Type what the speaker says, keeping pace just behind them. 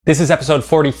This is episode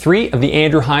 43 of the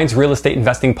Andrew Hines Real Estate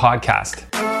Investing Podcast.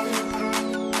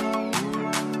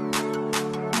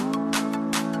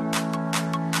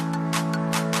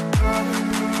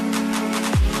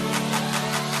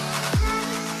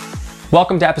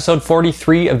 Welcome to episode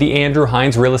 43 of the Andrew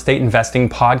Hines Real Estate Investing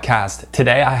Podcast.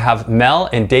 Today I have Mel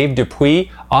and Dave Dupuis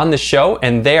on the show,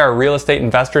 and they are real estate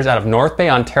investors out of North Bay,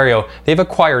 Ontario. They've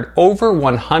acquired over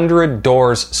 100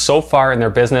 doors so far in their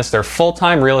business. They're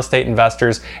full-time real estate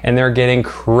investors, and they're getting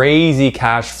crazy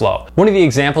cash flow. One of the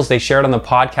examples they shared on the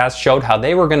podcast showed how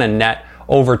they were going to net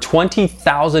over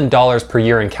 $20,000 per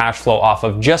year in cash flow off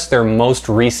of just their most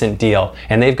recent deal.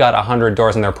 And they've got 100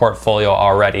 doors in their portfolio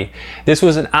already. This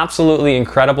was an absolutely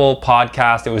incredible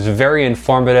podcast. It was very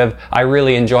informative. I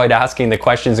really enjoyed asking the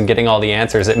questions and getting all the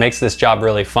answers. It makes this job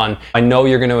really fun. I know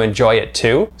you're going to enjoy it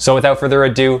too. So without further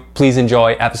ado, please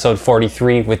enjoy episode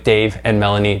 43 with Dave and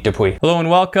Melanie Dupuis. Hello and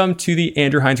welcome to the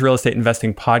Andrew Hines Real Estate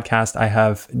Investing Podcast. I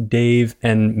have Dave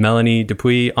and Melanie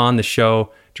Dupuis on the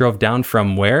show. Drove down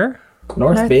from where?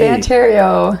 North Bay,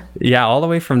 Ontario. Yeah, all the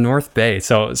way from North Bay.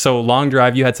 So long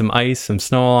drive. You had some ice, some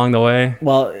snow along the way.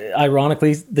 Well,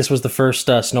 ironically, this was the first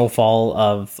snowfall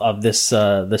of this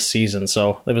season.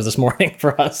 So it was this morning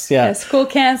for us. Yeah, school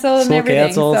canceled and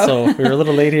everything. So we were a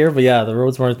little late here, but yeah, the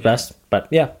roads weren't the best. But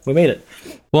yeah, we made it.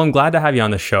 Well, I'm glad to have you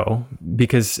on the show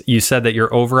because you said that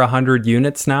you're over 100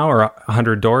 units now, or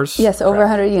 100 doors? Yes, over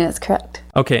 100 units, correct.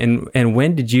 Okay, and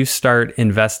when did you start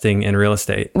investing in real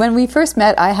estate? When we first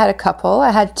met, I had a couple.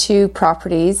 I had 2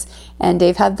 properties, and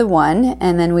Dave had the one.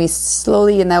 And then we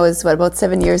slowly, and that was, about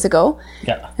 7 years ago?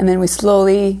 Yeah. And then we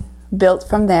slowly built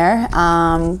from there.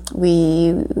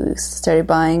 We started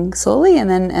buying slowly, and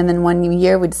then one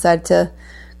year we decided to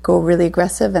go really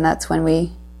aggressive, and that's when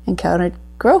we encountered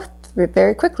growth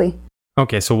very quickly.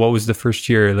 Okay, so what was the first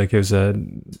year? Like it was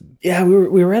Yeah,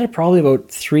 we were at it probably about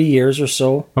 3 years or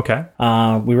so. Okay.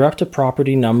 We were up to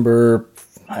property number,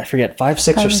 I forget, 5,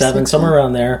 6, or 7, somewhere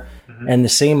around there. Mm-hmm. And the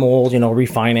same old,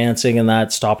 refinancing and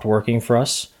that stopped working for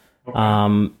us. Okay.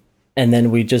 And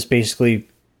then we just basically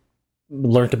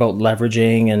learned about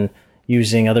leveraging and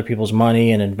using other people's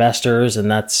money and investors. And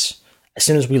that's, as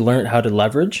soon as we learned how to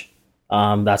leverage,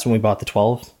 that's when we bought the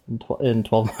 12 in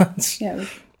 12 months. Yeah.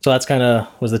 So that's kind of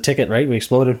was the ticket, right? We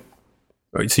exploded.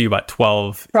 So you bought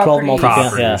 12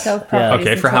 properties. Yeah.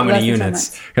 Okay, for how many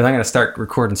units? Because I'm going to start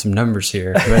recording some numbers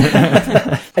here.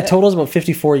 It totals about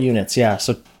 54 units, yeah.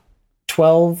 So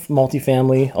 12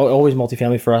 multifamily, always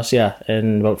multifamily for us, yeah,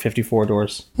 and about 54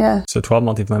 doors. Yeah. So 12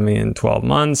 multifamily in 12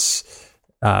 months.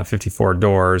 54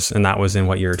 doors, and that was in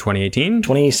what year? 2018?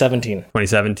 2017.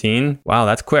 2017. Wow,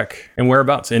 that's quick. And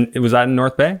whereabouts? Was that in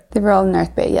North Bay? They were all in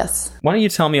North Bay, yes. Why don't you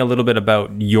tell me a little bit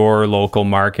about your local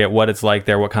market, what it's like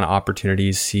there, what kind of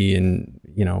opportunities you see, and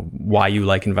why you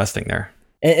like investing there?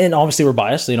 And obviously we're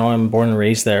biased. I'm born and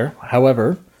raised there.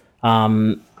 However,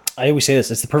 I always say this: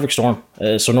 it's the perfect storm.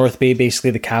 So North Bay, basically,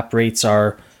 the cap rates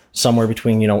are somewhere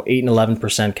between 8 and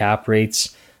 11% cap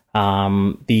rates.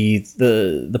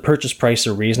 The purchase price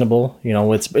are reasonable.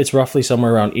 It's roughly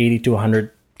somewhere around 80 to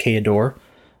 100K a door,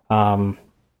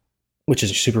 which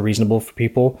is super reasonable for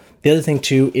people. The other thing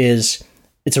too is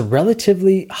it's a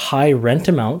relatively high rent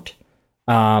amount.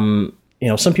 Some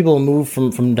people will move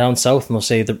from down south and they'll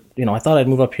say that, I thought I'd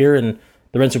move up here and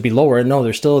the rents would be lower. And no,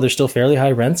 they're still fairly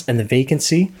high rents, and the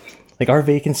vacancy, like our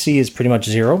vacancy is pretty much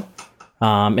zero.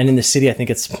 And in the city, I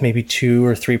think it's maybe 2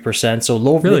 or 3%. So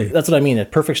low. Really? That's what I mean. A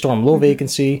perfect storm. Low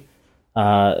vacancy,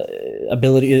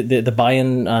 ability. The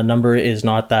buy-in number is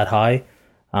not that high.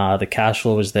 The cash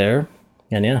flow is there,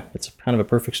 and yeah, it's kind of a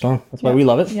perfect storm. That's why we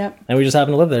love it. Yep. And we just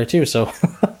happen to live there too. So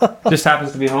just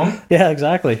happens to be home. Yeah,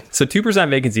 exactly. So 2%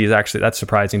 vacancy is actually, that's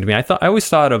surprising to me. I always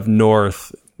thought of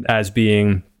North as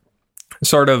being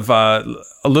sort of a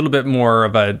little bit more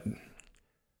of a.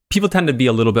 People tend to be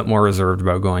a little bit more reserved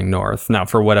about going north. Now,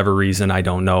 for whatever reason, I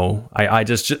don't know. I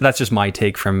just that's just my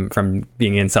take from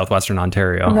being in southwestern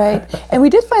Ontario. Right, and we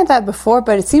did find that before,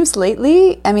 but it seems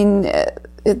lately. I mean,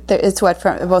 it's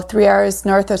from about 3 hours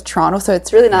north of Toronto, so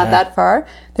it's really not that far.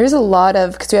 There's a lot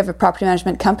of, because we have a property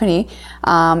management company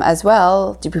as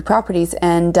well, Dupuis Properties,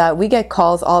 and we get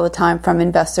calls all the time from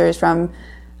investors from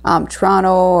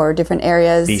Toronto or different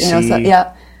areas.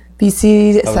 BC.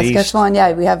 BC, Saskatchewan.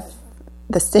 Yeah, we have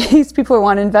the States, people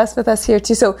want to invest with us here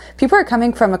too. So people are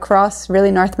coming from across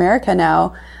really North America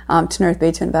now to North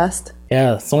Bay to invest.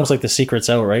 Yeah, it's almost like the secret's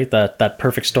out, right? That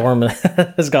perfect storm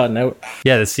has gotten out.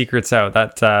 Yeah, the secret's out.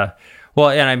 Well,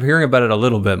 and I'm hearing about it a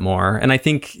little bit more. And I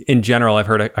think in general, I've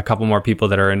heard a couple more people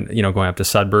that are going up to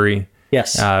Sudbury.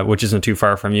 Yes. Which isn't too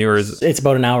far from you, or is it's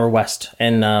about an hour west,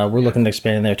 and we're looking to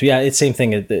expand there too. Yeah, it's same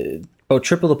thing. About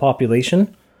triple the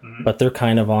population. but they're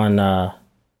kind of on.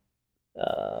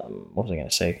 What was I going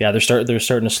to say? Yeah, they're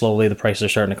starting to slowly. The prices are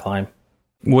starting to climb.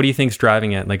 What do you think's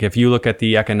driving it? Like, if you look at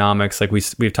the economics, like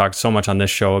we've talked so much on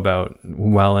this show about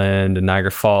Welland and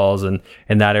Niagara Falls and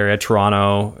in that area,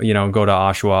 Toronto, go to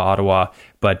Oshawa, Ottawa,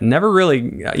 but never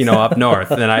really, up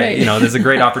north. And there's a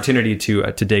great opportunity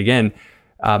to dig in.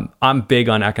 I'm big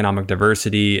on economic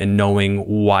diversity and knowing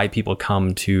why people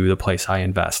come to the place I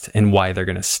invest and why they're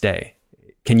going to stay.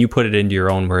 Can you put it into your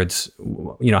own words,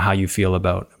 how you feel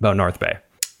about North Bay?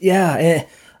 Yeah,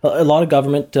 a lot of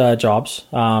government jobs.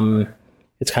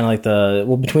 It's kind of like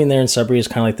between there and Sudbury is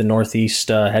kind of like the Northeast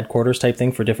headquarters type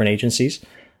thing for different agencies.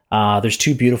 There's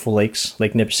two beautiful lakes,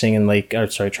 Lake Nipissing and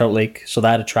Trout Lake. So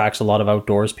that attracts a lot of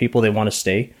outdoors people. They want to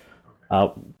stay.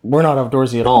 We're not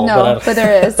outdoorsy at all. No, but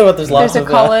there is. But there's a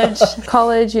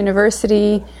college,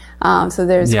 university. So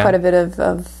there's quite a bit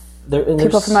of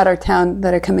people from out of town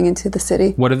that are coming into the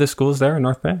city. What are the schools there in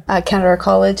North Bay? Canada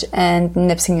College and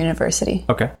Nipissing University.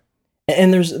 Okay.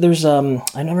 And there's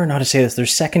I never know how to say this.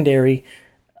 There's secondary,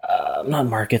 not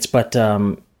markets, but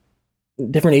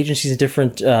different agencies and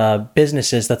different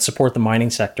businesses that support the mining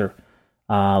sector.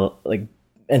 And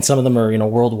some of them are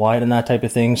worldwide and that type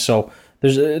of thing. So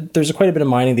there's quite a bit of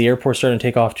mining. The airport's starting to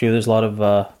take off too. There's a lot of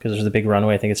because there's the big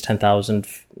runway. I think it's 10,000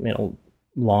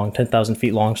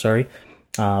 feet long. Sorry,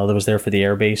 that was there for the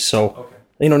air base. So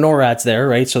NORAD's there,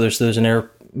 right? So there's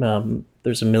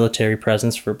there's a military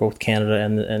presence for both Canada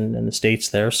and the States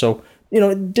there. So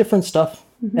different stuff.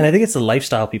 Mm-hmm. And I think it's the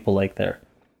lifestyle people like there.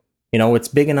 It's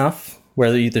big enough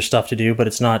where there's stuff to do, but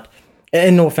it's not.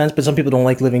 And no offense, but some people don't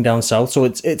like living down south, so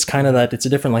it's kind of that. It's a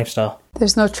different lifestyle.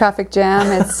 There's no traffic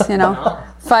jam. It's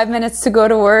 5 minutes to go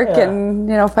to work, and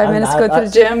 5 minutes to go to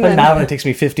the gym. And now it takes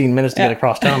me 15 minutes to get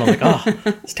across town. I'm like, oh,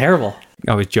 it's terrible.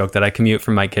 I always joke that I commute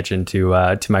from my kitchen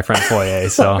to my front foyer,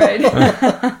 so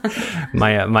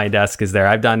my desk is there.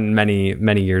 I've done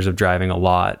many years of driving a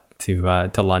lot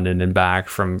to London and back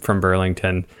from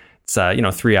Burlington. It's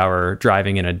 3-hour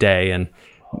driving in a day, and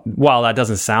while that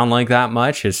doesn't sound like that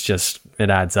much, it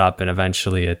adds up, and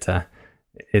eventually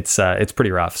it's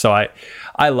pretty rough. So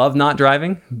I love not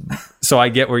driving. So I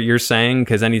get what you're saying,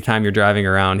 because anytime you're driving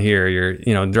around here,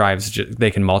 drives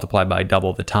they can multiply by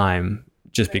double the time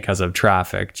just because of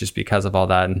traffic, just because of all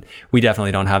that. And we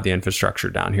definitely don't have the infrastructure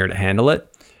down here to handle it.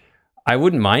 I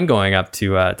wouldn't mind going up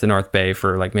to North Bay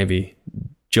for like maybe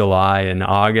July and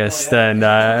August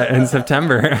and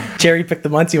September. Cherry pick the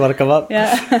months you want to come up.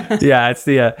 Yeah. Yeah, it's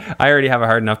I already have a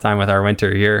hard enough time with our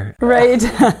winter here. Right.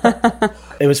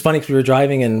 It was funny because we were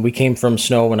driving and we came from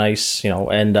snow and ice,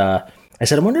 and I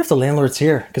said, I wonder if the landlord's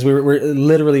here, because we're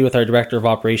literally with our director of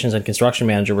operations and construction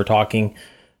manager.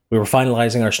 We were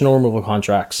finalizing our snow removal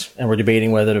contracts, and we're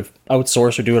debating whether to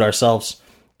outsource or do it ourselves.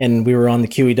 And we were on the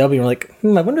QEW, and we're like,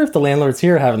 I wonder if the landlord's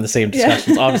here having the same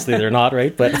discussions. Yeah. Obviously, they're not,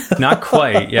 right? But not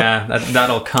quite. Yeah,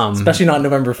 that'll come. Especially not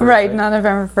November 1st. Right, not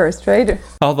November 1st, right?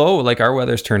 Although, our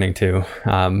weather's turning too.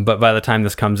 But by the time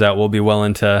this comes out, we'll be well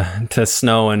into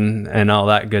snow and all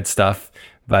that good stuff.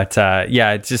 But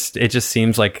it just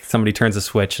seems like somebody turns a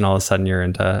switch, and all of a sudden you're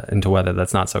into weather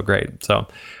that's not so great. So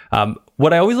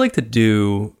what I always like to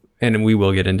do, and we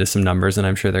will get into some numbers, and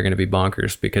I'm sure they're going to be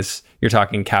bonkers, because you're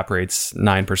talking cap rates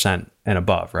 9% and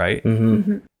above, right? Mm-hmm.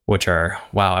 Mm-hmm. Which are,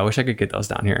 wow, I wish I could get those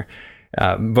down here.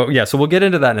 But yeah, so we'll get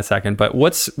into that in a second. But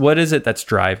what is it that's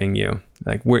driving you?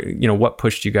 Like, what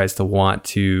pushed you guys to want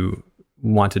to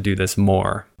do this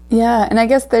more? Yeah, and I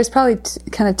guess there's probably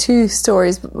kind of two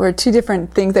stories or two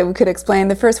different things that we could explain.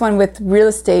 The first one with real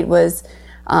estate was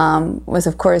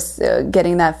of course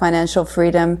getting that financial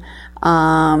freedom.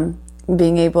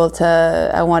 Being able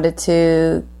to, I wanted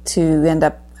to end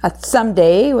up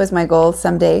someday, was my goal,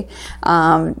 someday,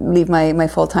 leave my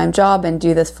full-time job and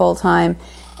do this full-time.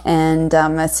 And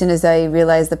as soon as I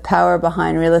realized the power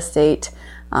behind real estate,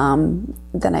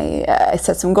 then I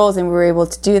set some goals, and we were able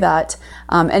to do that.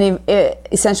 And it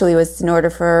essentially was in order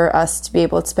for us to be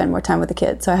able to spend more time with the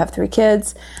kids. So I have 3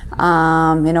 kids.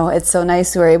 It's so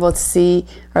nice. We're able to see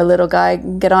our little guy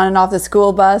get on and off the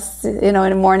school bus, in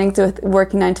the morning, to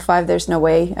working 9 to 5. There's no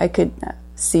way I could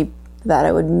see that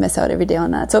I would miss out every day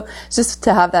on that. So just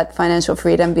to have that financial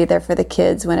freedom, be there for the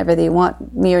kids whenever they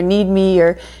want me or need me,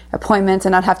 or appointments,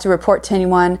 and not have to report to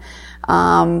anyone.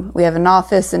 We have an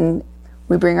office, and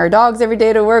we bring our dogs every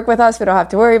day to work with us. We don't have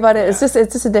to worry about it. It's just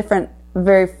a different,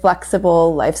 very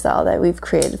flexible lifestyle that we've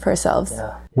created for ourselves.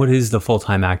 Yeah. What is the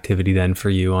full-time activity then for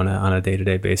you on a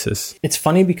day-to-day basis? It's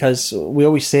funny because we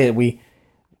always say it.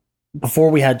 Before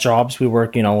we had jobs, we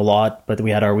worked, a lot, but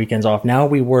we had our weekends off. Now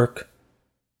we work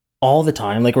all the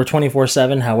time. Like, we're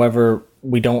 24/7. However,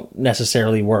 we don't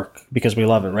necessarily work because we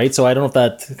love it, right? So I don't know if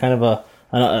that's kind of a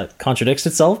contradicts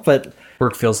itself, but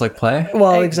Work feels like play.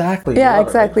 well, exactly. Yeah,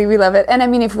 exactly. We love it. And I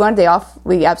mean, if we want a day off,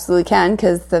 we absolutely can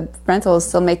because the rental is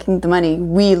still making the money.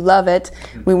 We love it.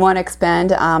 We want to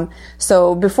expand.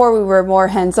 So before we were more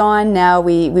hands-on. Now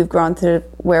we've grown to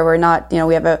where we're not,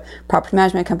 we have a property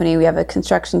management company. We have a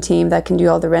construction team that can do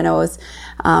all the renos.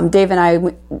 Dave and I,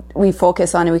 we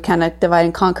focus on it. We kind of divide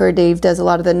and conquer. Dave does a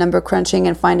lot of the number crunching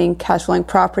and finding cash flowing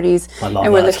properties.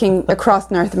 And we're looking across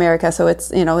North America. So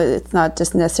it's, it's not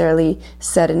just necessarily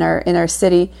set in our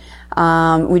city.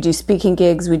 We do speaking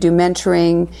gigs, we do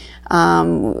mentoring.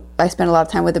 I spend a lot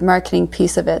of time with the marketing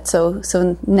piece of it.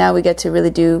 So now we get to really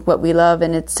do what we love,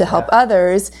 and it's to help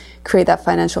others create that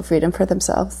financial freedom for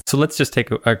themselves. So let's just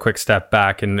take a quick step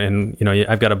back, and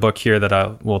I've got a book here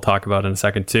that we'll talk about in a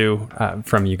second too,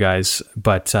 from you guys,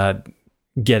 but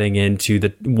getting into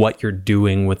what you're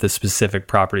doing with the specific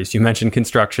properties. You mentioned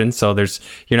construction, so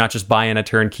you're not just buying a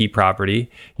turnkey property.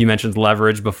 You mentioned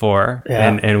leverage before,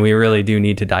 and we really do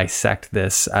need to dissect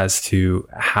this as to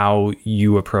how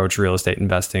you approach real estate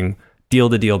investing, deal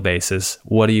to deal basis.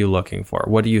 What are you looking for?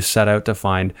 What do you set out to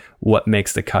find? What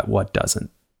makes the cut? What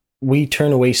doesn't? We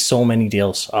turn away so many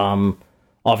deals.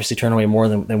 Obviously, turn away more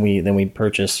than we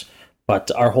purchase.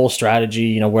 But our whole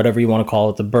strategy, whatever you want to call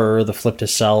it, the BRRRR, the flip to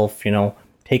self,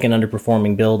 take an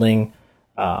underperforming building,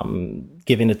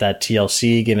 giving it that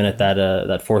TLC, giving it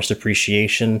that forced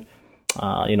appreciation,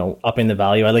 upping the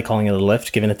value. I like calling it a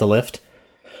lift, giving it the lift.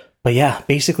 But yeah,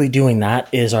 basically doing that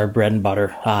is our bread and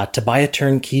butter. To buy a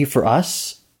turnkey for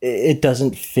us, it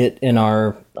doesn't fit in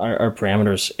our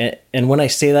parameters. And when I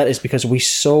say that is because we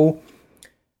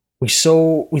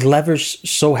leverage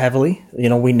so heavily.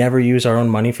 We never use our own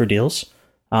money for deals.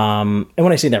 And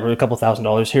when I say never, a couple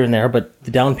 $1,000s here and there, but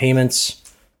the down payments,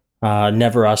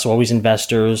 never us, always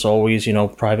investors, always,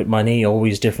 private money,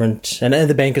 always different. And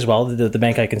the bank as well. The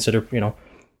bank I consider,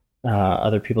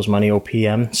 other people's money,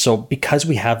 OPM. So because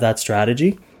we have that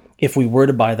strategy, if we were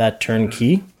to buy that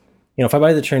turnkey, if I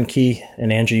buy the turnkey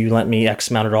and Andrew, you lent me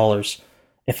X amount of dollars,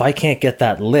 if I can't get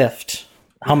that lift,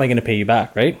 how am I going to pay you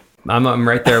back, right? I'm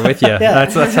right there with you.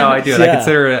 That's how I do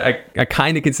it. I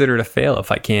kind of consider it a fail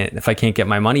if I can't get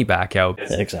my money back out.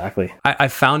 Exactly. I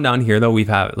found down here though, we've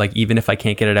had even if I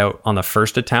can't get it out on the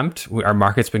first attempt, our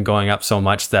market's been going up so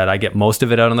much that I get most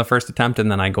of it out on the first attempt,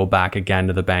 and then I go back again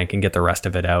to the bank and get the rest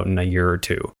of it out in a year or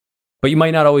two. But you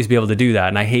might not always be able to do that,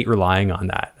 and I hate relying on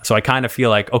that. So I kind of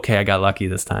feel like, okay, I got lucky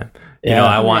this time.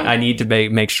 I need to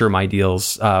make sure my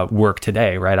deals work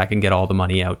today, right? I can get all the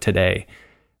money out today.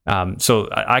 So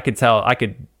I could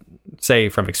say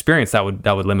from experience that would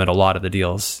limit a lot of the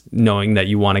deals, knowing that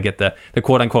you want to get the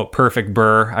quote unquote perfect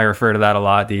BRRRR. I refer to that a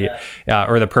lot,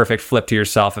 or the perfect flip to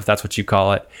yourself, if that's what you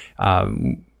call it.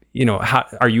 How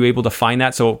are you able to find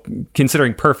that? So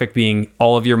considering perfect being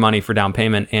all of your money for down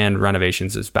payment and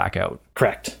renovations is back out.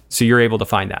 Correct. So you're able to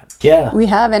find that. Yeah, we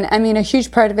have. And I mean, a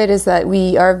huge part of it is that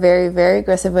we are very, very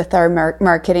aggressive with our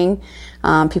marketing.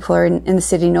 People in the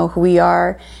city know who we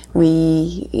are.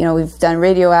 We've done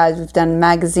radio ads, we've done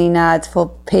magazine ads, full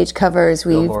page covers.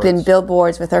 We've been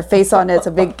billboards with our face on it. It's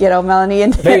a big, Melanie,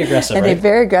 and very aggressive, and right? they're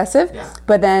very aggressive. Yeah.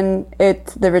 But then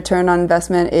the return on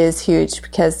investment is huge,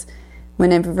 because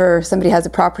whenever somebody has a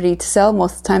property to sell,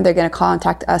 most of the time they're going to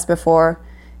contact us before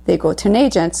they go to an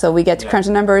agent. So we get to crunch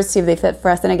the numbers, see if they fit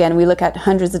for us. And again, we look at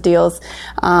hundreds of deals.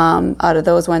 Out of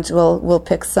those ones, we'll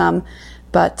pick some.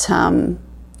 But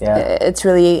it's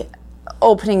really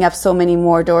opening up so many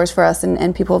more doors for us,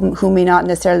 and people who may not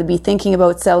necessarily be thinking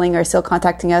about selling are still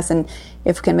contacting us. And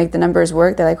if we can make the numbers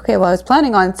work, they're like, okay, well, I was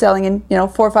planning on selling in 4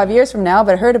 or 5 years from now,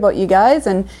 but I heard about you guys,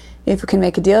 and if we can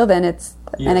make a deal, then it's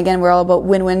and again, we're all about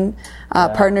win-win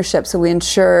partnerships, so we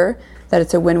ensure that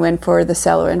it's a win-win for the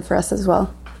seller and for us as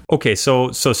well. Okay,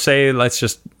 so say let's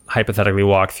just hypothetically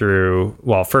walk through.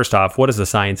 Well, first off, what does the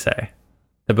sign say?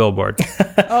 The billboard.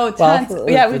 Oh, tons.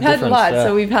 We've had a lot.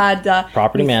 So we've had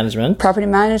property management. Property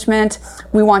management.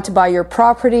 We want to buy your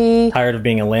property. Tired of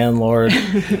being a landlord.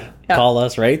 Call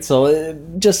us, right? So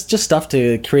just stuff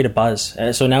to create a buzz.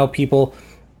 So now people.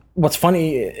 What's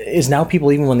funny is now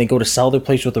people, even when they go to sell their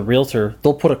place with a realtor,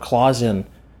 they'll put a clause in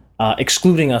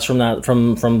excluding us from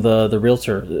the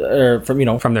realtor, or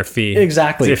from their fee.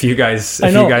 Exactly. If you guys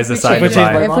decide to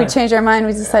buy it. If we change our mind,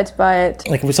 we decide to buy it.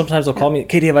 Like sometimes they'll call me,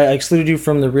 Katie, have I excluded you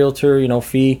from the realtor,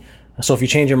 fee? So if you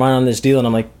change your mind on this deal, and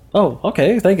I'm like, oh,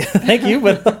 okay, thank you.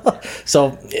 But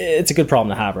so it's a good problem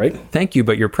to have, right? Thank you,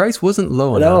 but your price wasn't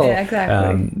low enough. Yeah,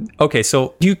 exactly. Okay,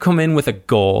 so do you come in with a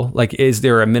goal? Like, is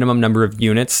there a minimum number of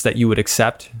units that you would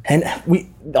accept? And we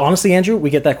honestly, Andrew, we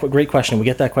get that great question. We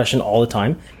get that question all the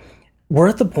time. We're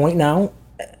at the point now,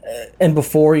 and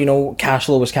before, cash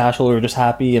flow was cash flow, we were just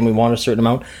happy and we wanted a certain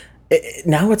amount.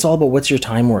 now it's all about what's your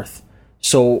time worth.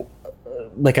 So,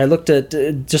 like I looked at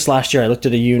just last year, I looked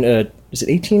at a unit. Is it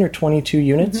 18 or 22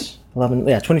 units? 11,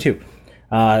 yeah, 22,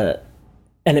 and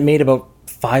it made about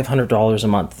 $500 a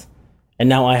month. And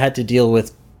now I had to deal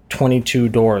with 22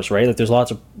 doors, right? Like there's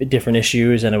lots of different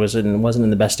issues, and it wasn't in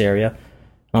the best area.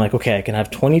 I'm like, okay, I can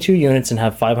have 22 units and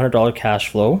have $500 cash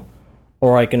flow,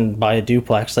 or I can buy a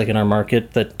duplex like in our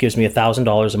market that gives me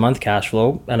 $1,000 a month cash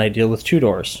flow, and I deal with 2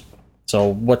 doors. So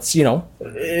what's,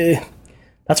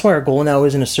 that's why our goal now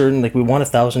isn't a certain, like we want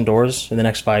 1,000 doors in the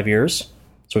next 5 years.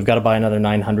 So we've got to buy another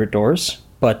 900 doors.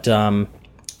 But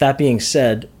that being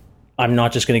said, I'm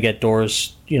not just going to get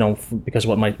doors, because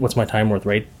what's my time worth,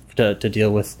 right? To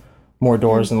deal with more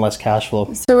doors and less cash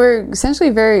flow. So we're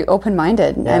essentially very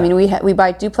open-minded. Yeah. I mean, we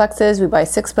buy duplexes, we buy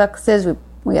sixplexes,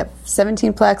 we have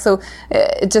 17plex. So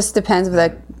it just depends with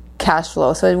the cash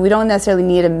flow. So we don't necessarily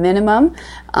need a minimum.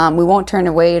 We won't turn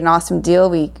away an awesome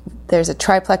deal. There's a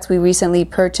triplex we recently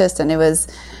purchased, and it was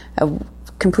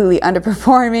completely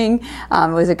underperforming.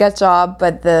 It was a gut job,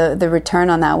 but the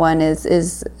return on that one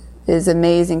is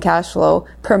amazing cash flow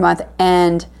per month,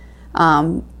 and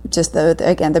just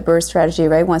the burst strategy,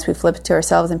 right? Once we flip it to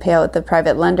ourselves and pay out the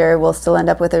private lender, we'll still end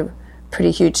up with a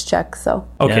pretty huge check. So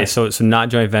so not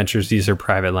joint ventures, these are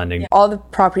private lending. All the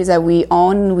properties that we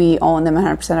own them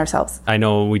 100% ourselves. I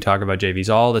know we talk about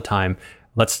JVs all the time.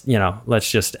 Let's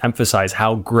just emphasize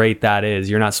how great that is.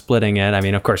 You're not splitting it. I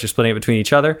mean, of course, you're splitting it between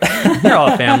each other. You're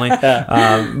all a family.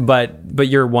 But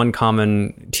you're one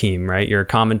common team, right? You're a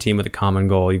common team with a common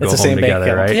goal. You go home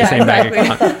together, right? Yeah, same exactly.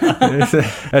 bank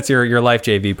account. That's your life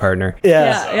JV partner.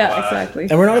 Yeah, exactly.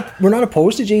 And we're not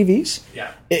opposed to JVs.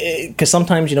 Yeah. Because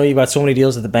sometimes, you've got so many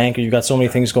deals at the bank, or you've got so many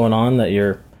things going on that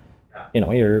you're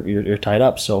tied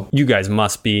up. So you guys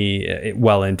must be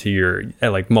well into your,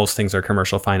 like most things are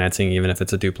commercial financing, even if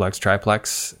it's a duplex,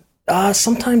 triplex.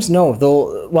 Sometimes no,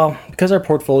 though. Well, because our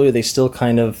portfolio, they still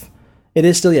it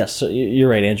is still, yes. So you're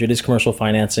right, Andrew. It is commercial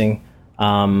financing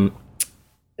at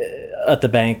the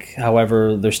bank.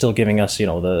 However, they're still giving us, the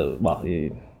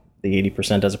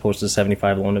 80% as opposed to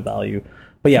 75 loan to value.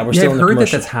 But yeah, we're still in the commercial. I've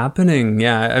heard that's happening.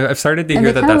 Yeah, I've started to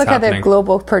hear that that's happening. And they kind of look happening. at their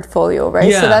global portfolio, right?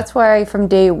 Yeah. So that's why from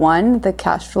day one, the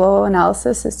cash flow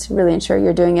analysis is to really ensure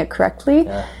you're doing it correctly.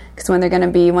 Because when they're going to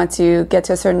be, once you get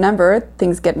to a certain number,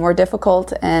 things get more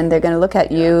difficult, and they're going to look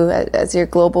at you as your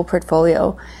global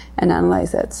portfolio and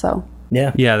analyze it. So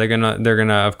yeah, they're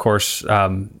gonna of course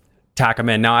tack them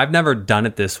in. Now, I've never done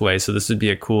it this way, so this would be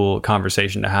a cool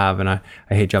conversation to have, and I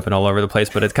hate jumping all over the place,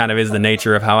 but it kind of is the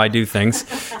nature of how I do things.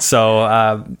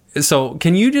 So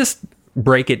can you just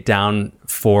break it down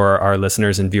for our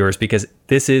listeners and viewers, because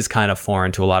this is kind of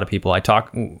foreign to a lot of people.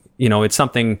 It's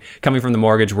something coming from the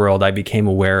mortgage world I became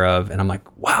aware of, and I'm like,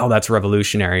 wow, that's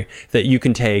revolutionary, that you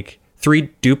can take 3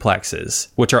 duplexes,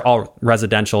 which are all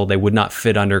residential, they would not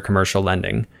fit under commercial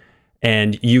lending,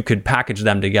 and you could package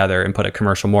them together and put a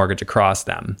commercial mortgage across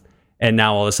them. And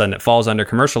now all of a sudden it falls under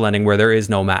commercial lending where there is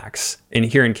no max. And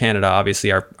here in Canada,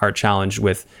 obviously our challenge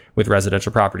with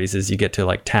residential properties is you get to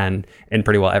like 10 and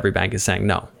pretty well every bank is saying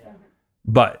no.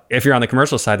 But if you're on the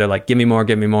commercial side, they're like, give me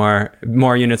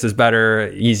more units is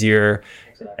better, easier.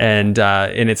 And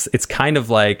it's kind of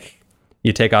like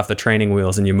you take off the training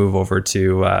wheels and you move over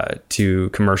to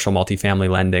commercial multifamily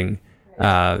lending.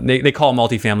 They call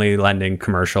multifamily lending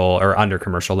commercial or under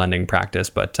commercial lending practice,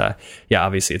 but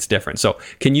obviously it's different. So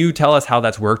can you tell us how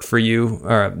that's worked for you?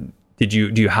 Or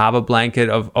do you have a blanket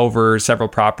of over several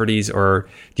properties, or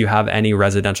do you have any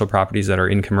residential properties that are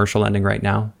in commercial lending right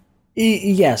now?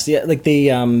 Yes, yeah, like we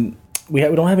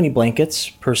don't have any blankets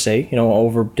per se,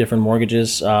 over different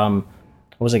mortgages. What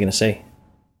was I going to say?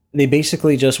 They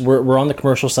basically just we're on the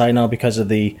commercial side now because of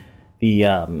the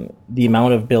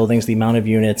amount of buildings, the amount of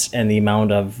units, and the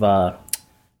amount of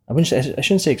I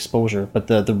shouldn't say exposure, but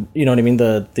the you know what I mean,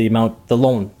 the amount, the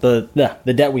loan, the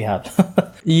debt we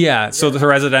have. Yeah. So the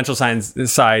residential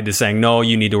side is saying no,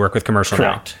 you need to work with commercial.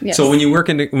 Correct. Now. Yes. So when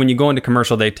you go into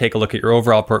commercial, they take a look at your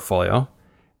overall portfolio.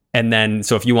 And then,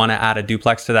 so if you want to add a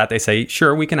duplex to that, they say,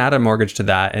 sure, we can add a mortgage to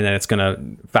that. And then it's going to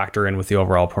factor in with the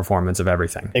overall performance of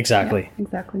everything. Exactly. Yeah,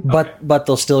 exactly. But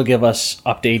they'll still give us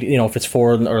up to 80, if it's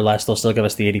 4 or less, they'll still give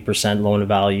us the 80% loan to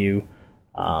value.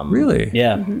 Really?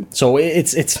 Yeah. Mm-hmm. So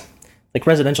it's like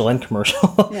residential and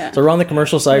commercial. Yeah. So we're on the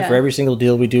commercial side for every single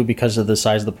deal we do because of the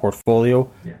size of the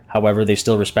portfolio. Yeah. However, they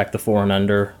still respect the 4 and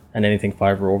under, and anything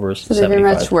 5 or over is 75. So they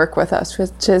very much work with us,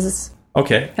 which is...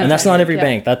 Okay. And that's not every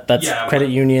bank. That's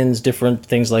credit unions, different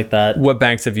things like that. What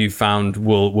banks have you found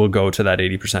will go to that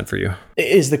 80% for you?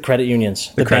 Is the credit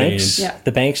unions. The banks. Yeah.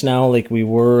 The banks now, like we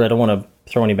were, I don't want to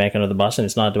throw any bank under the bus, and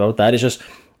it's not about that. It's just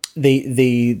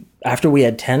they after we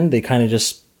had 10, they kind of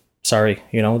just sorry,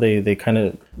 they kind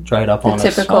of dried up on us.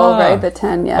 Typical, right? The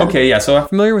 10, yeah. Okay, yeah. So I'm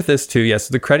familiar with this too. Yes,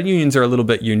 the credit unions are a little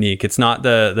bit unique. It's not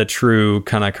the true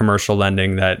kind of commercial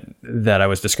lending that I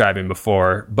was describing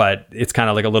before, but it's kind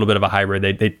of like a little bit of a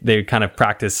hybrid. They kind of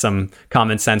practice some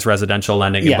common sense residential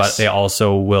lending, Yes. but they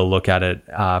also will look at it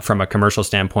from a commercial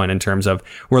standpoint in terms of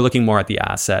we're looking more at the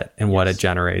asset and what it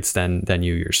generates than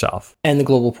you yourself. And the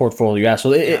global portfolio. Yeah.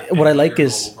 So what I like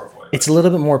is it's a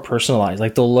little bit more personalized.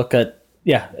 Like they'll look at,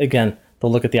 again,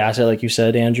 they'll look at the asset, like you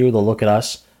said, Andrew. They'll look at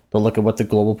us. They'll look at what the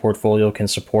global portfolio can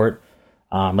support.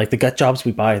 Like the gut jobs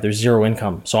we buy, there's zero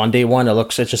income. So on day one,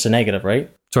 it's just a negative,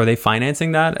 right? So are they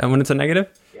financing that when it's a negative?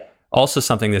 Yeah. Also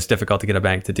something that's difficult to get a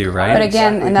bank to do, right? But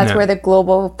again, and that's where the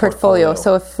global portfolio.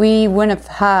 So if we wouldn't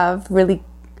have really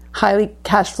highly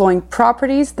cash flowing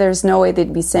properties, there's no way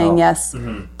they'd be saying yes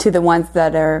to the ones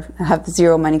that have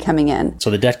zero money coming in. So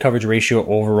the debt coverage ratio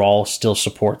overall still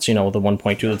supports, the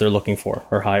 1.2 that they're looking for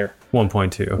or higher.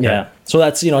 1.2. Okay. Yeah. So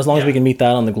that's, as long as we can meet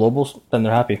that on the globals, then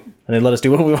they're happy and they let us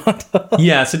do what we want.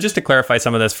 Yeah. So just to clarify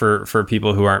some of this for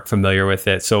people who aren't familiar with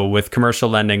it. So with commercial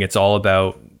lending, it's all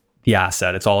about the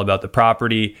asset. It's all about the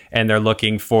property, and they're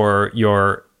looking for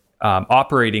your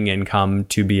operating income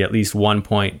to be at least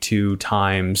 1.2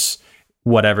 times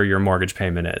whatever your mortgage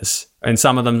payment is. And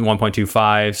some of them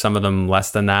 1.25, some of them less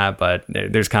than that, but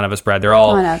there's kind of a spread. They're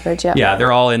all on average, yeah. Yeah,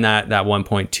 they're all in that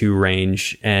 1.2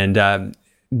 range. And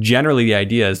generally the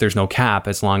idea is there's no cap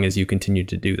as long as you continue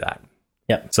to do that.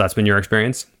 Yeah. So that's been your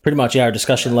experience? Pretty much, yeah. Our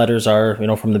discussion letters are,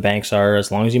 from the banks are,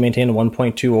 as long as you maintain a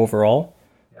 1.2 overall,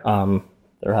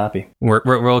 they're happy.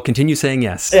 We'll continue saying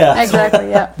yes. Yeah, exactly.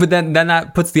 Yeah. But then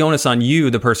that puts the onus on you,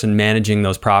 the person managing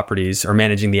those properties or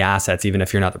managing the assets, even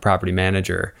if you're not the property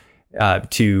manager,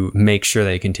 to make sure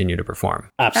they continue to perform.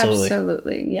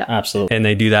 Absolutely. Yeah. Absolutely. And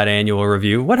they do that annual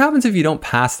review. What happens if you don't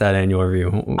pass that annual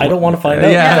review? I don't want to find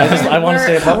out. Yeah. I want to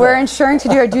stay above. We're ensuring to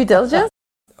do our due diligence.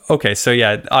 Okay, so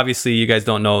yeah, obviously you guys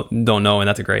don't know, and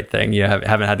that's a great thing. You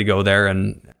haven't had to go there,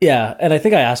 and yeah, and I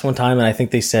think I asked one time, and I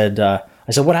think they said, I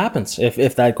said, what happens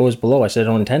if that goes below? I said, I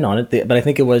don't intend on it, but I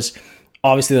think it was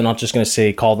obviously they're not just going to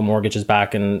say call the mortgages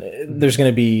back, and there's going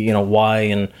to be why,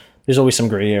 and there's always some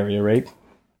gray area, right?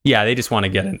 Yeah, they just want to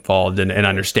get involved and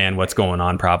understand what's going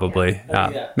on, probably.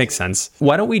 Makes sense.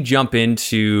 Why don't we jump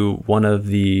into one of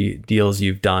the deals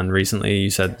you've done recently?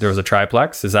 You said there was a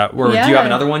triplex. Is that where? Do you have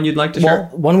another one you'd like to share?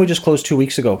 Well, one we just closed 2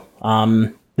 weeks ago.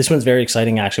 This one's very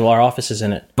exciting, actually. Well, our office is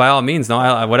in it. By all means,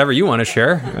 no, whatever you want to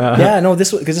share.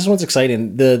 This one's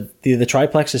exciting. The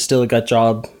triplex is still a gut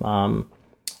job.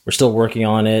 We're still working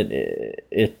on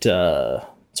it.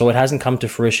 So it hasn't come to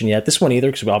fruition yet. This one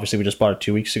either, because obviously we just bought it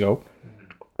 2 weeks ago.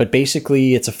 But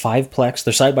basically, it's a 5-plex.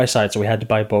 They're side by side, so we had to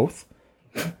buy both.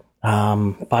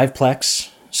 5-plex.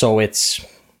 So it's,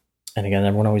 and again,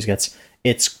 everyone always gets,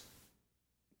 it's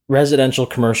residential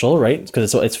commercial, right?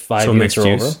 Because it's 5 units or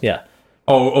over. Yeah.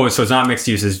 Oh, so it's not mixed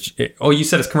use. You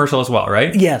said it's commercial as well,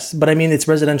 right? Yes, but I mean, it's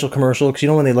residential commercial, because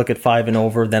when they look at 5 and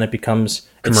over, then it becomes,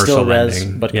 commercial it's still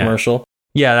lending. but commercial.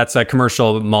 Yeah, that's a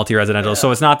commercial multi-residential. Yeah.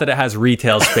 So it's not that it has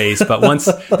retail space, but once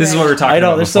this is what we're talking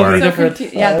about. There's before. So many different.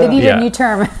 They need a new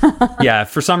term. Yeah,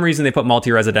 for some reason they put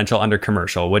multi-residential under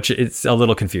commercial, which it's a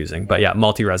little confusing. But yeah,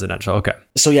 multi-residential. Okay.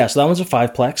 So that one's a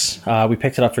 5-plex. We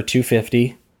picked it up for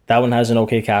 $250. That one has an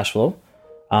okay cash flow.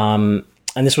 And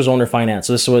this was owner finance.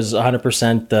 So this was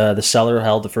 100%. The seller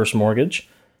held the first mortgage.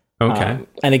 Okay.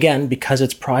 And again, because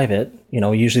it's private,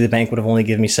 usually the bank would have only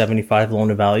given me 75 loan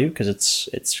to value because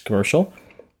it's commercial.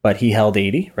 But he held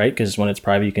 80, right? Because when it's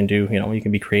private, you can do, you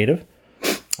can be creative.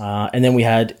 And then we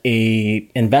had a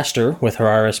investor with her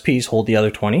RSPs hold the other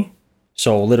 20.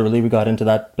 So literally we got into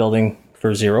that building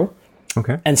for $0.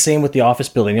 Okay. And same with the office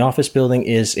building. The office building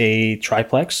is a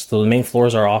triplex. So the main floor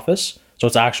is our office. So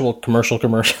it's actual commercial.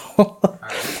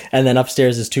 And then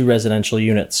upstairs is 2 residential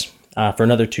units for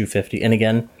another $250. And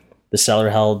again, the seller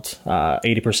held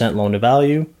 80% loan to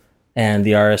value and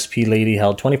the RSP lady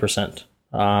held 20%.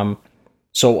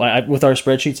 So with our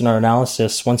spreadsheets and our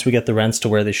analysis, once we get the rents to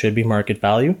where they should be market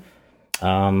value,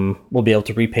 we'll be able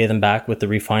to repay them back with the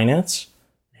refinance.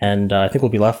 And I think we'll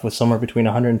be left with somewhere between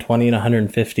 120 and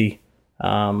 150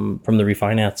 from the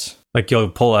refinance. Like you'll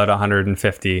pull out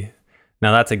 150.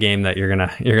 Now that's a game that you're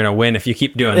gonna win if you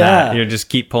keep doing that. You just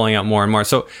keep pulling out more and more.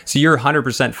 So you're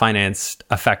 100% financed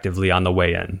effectively on the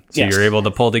way in. So You're able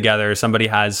to pull together. Somebody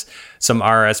has some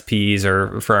RSPs,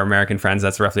 or for our American friends,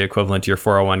 that's roughly equivalent to your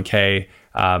 401k.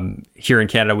 Here in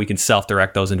Canada, we can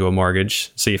self-direct those into a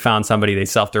mortgage. So you found somebody, they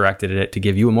self-directed it to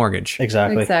give you a mortgage.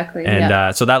 Exactly.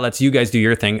 And so that lets you guys do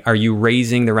your thing. Are you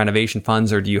raising the renovation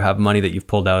funds, or do you have money that you've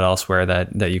pulled out elsewhere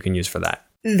that you can use for that?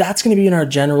 That's going to be in our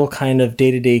general kind of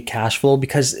day-to-day cash flow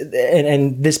because,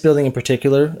 and this building in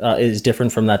particular is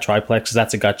different from that triplex. 'Cause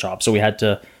that's a gut job. So we had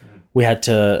to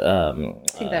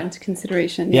take that into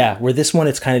consideration. Yeah. Where this one,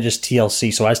 it's kind of just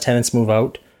TLC. So as tenants move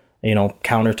out,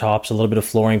 countertops, a little bit of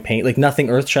flooring, paint, like nothing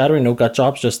earth shattering, no gut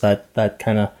jobs, just that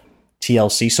kind of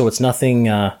TLC. So it's nothing,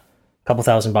 couple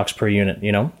 $1,000 per unit,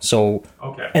 So,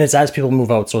 okay. And it's as people move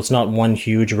out, so it's not one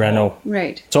huge reno.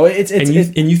 Right. So it's and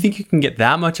you think you can get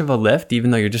that much of a lift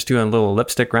even though you're just doing little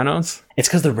lipstick renos? It's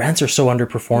because the rents are so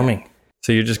underperforming.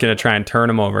 So you're just going to try and turn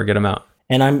them over, get them out.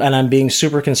 And I'm being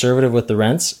super conservative with the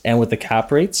rents and with the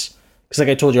cap rates. Because like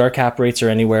I told you, our cap rates are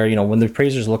anywhere, when the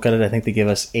appraisers look at it, I think they give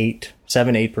us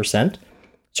 8%.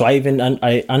 So I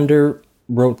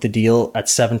underwrote the deal at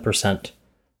 7%,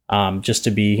 just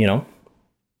to be,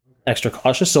 extra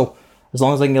cautious. So as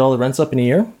long as I can get all the rents up in a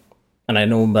year, and I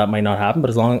know that might not happen, but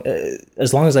as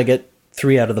long as I get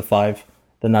 3 out of the 5,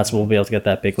 then we'll be able to get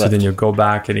that big lift. So then you'll go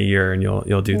back in a year and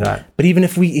you'll do that. But even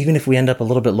if we end up a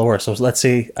little bit lower, so let's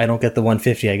say I don't get the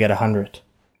 150, I get 100.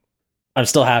 I'm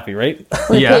still happy, right?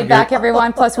 We paid back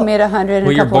everyone, plus we made 100 in a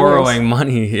couple you're borrowing years.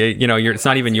 money. It's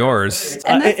not even yours.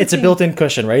 It's a built-in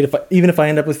cushion, right? Even if I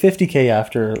end up with 50K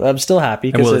after, I'm still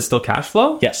happy. And will it still cash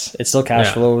flow? Yes, it still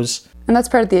cash flows. And that's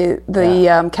part of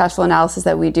the cash flow analysis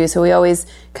that we do. So we always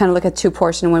kind of look at two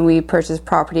portions when we purchase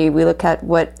property. We look at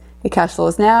what the cash flow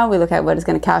is now. We look at what is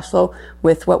going to cash flow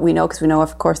with what we know, because we know,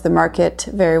 of course, the market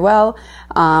very well.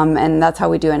 And that's how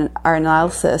we do our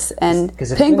analysis. And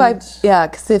paying by,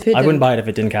 because I wouldn't buy it if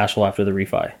it didn't cash flow after the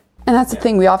refi. And that's the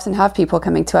thing. We often have people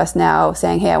coming to us now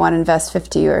saying, hey, I want to invest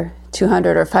 50 or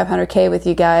 200 or 500K with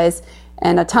you guys.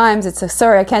 And at times it's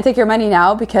sorry, I can't take your money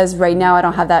now because right now I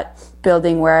don't have that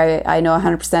building where I know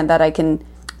 100% that I can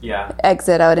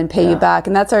exit out and pay you back.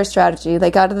 And that's our strategy.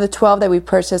 Like out of the 12 that we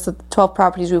purchased, the 12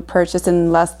 properties we purchased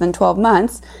in less than 12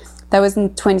 months, that was in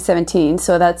 2017.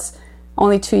 So that's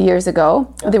only 2 years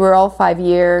ago. They were all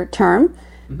 5-year term.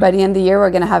 Mm-hmm. By the end of the year, we're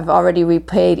going to have already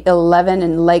repaid 11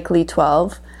 and likely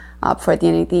 12 before the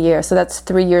end of the year. So that's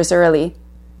 3 years early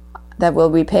that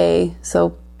we'll repay.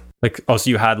 So so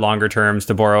you had longer terms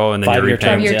to borrow and then you're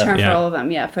repaying. 5-year term for all of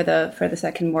them, for the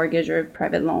second mortgage or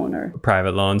private loan or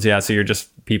private loans. Yeah, so you're just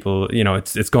people,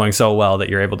 it's going so well that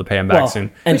you're able to pay them back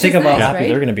soon. And think about how happy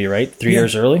they're going to be, right? 3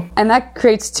 years early. And that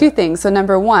creates two things. So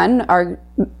number one, our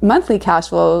monthly cash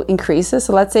flow increases.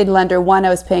 So let's say lender 1, I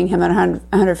was paying him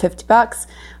 $150.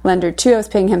 Lender 2, I was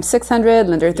paying him $600.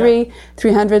 Lender 3,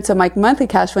 $300. So my monthly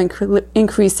cash flow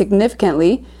increased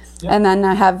significantly. And then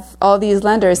I have all these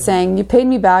lenders saying, you paid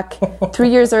me back 3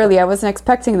 years early. I wasn't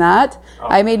expecting that.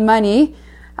 I made money.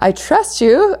 I trust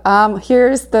you.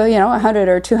 Here's the 100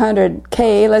 or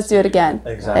 200K. Let's do it again.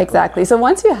 Exactly. So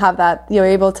once you have that, you're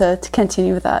able to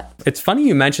continue with that. It's funny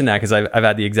you mentioned that because I've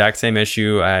had the exact same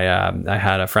issue. I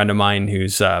had a friend of mine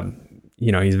who's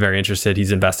he's very interested.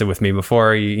 He's invested with me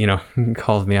before. He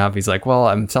calls me up. He's like, well,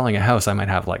 I'm selling a house. I might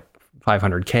have like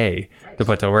 500K to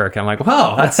put to work. I'm like,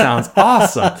 wow, that sounds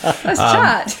awesome. Let's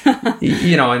chat.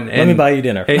 And let me buy you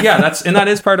dinner. that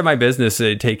is part of my business.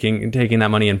 Taking that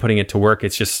money and putting it to work.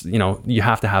 It's just you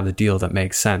have to have the deal that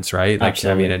makes sense, right? Like,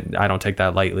 absolutely. I don't take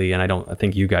that lightly, and I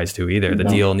think you guys do either. The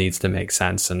deal needs to make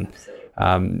sense, and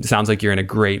sounds like you're in a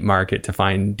great market to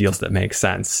find deals that make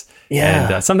sense.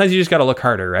 Yeah, and sometimes you just got to look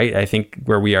harder, right? I think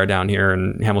where we are down here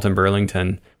in Hamilton,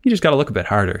 Burlington, you just got to look a bit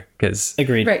harder because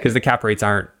the cap rates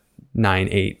aren't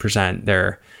 9-8%.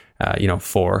 They're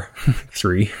 4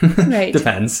 3 right.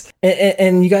 Depends.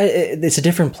 And you guys, it's a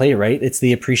different play, right? It's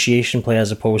the appreciation play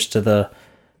as opposed to the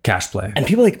cash play. And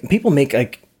people make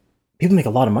a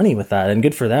lot of money with that, and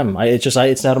good for them.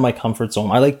 It's out of my comfort zone.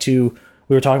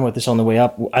 We were talking about this on the way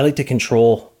up. I like to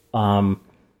control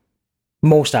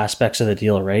most aspects of the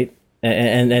deal, right?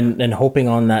 And hoping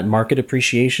on that market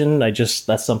appreciation.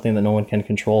 That's something that no one can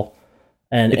control.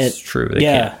 And it's true. They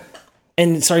can't.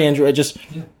 And sorry, Andrew,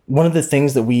 one of the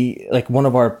things that one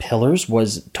of our pillars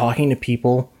was talking to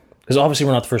people, because obviously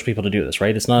we're not the first people to do this,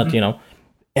 right? It's not,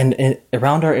 and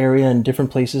around our area and different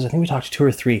places, I think we talked to 2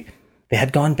 or 3, they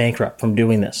had gone bankrupt from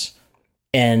doing this.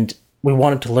 And we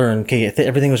wanted to learn, okay, if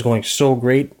everything was going so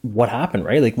great, what happened,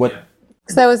 right? Like what?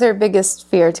 Because that was their biggest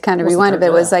fear, to kind of rewind a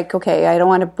bit, was like, okay, I don't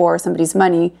want to borrow somebody's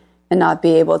money and not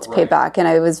be able to pay back. And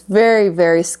I was very,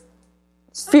 very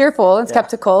fearful and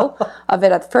skeptical of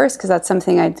it at first, because that's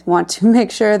something I'd want to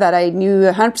make sure that I knew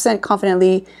 100%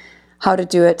 confidently how to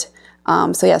do it.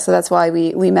 So that's why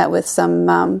we met with some,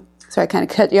 sorry, I kind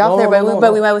of cut you off there,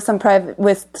 but we met with some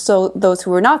those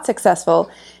who were not successful.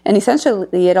 And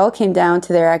essentially it all came down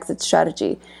to their exit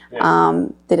strategy. They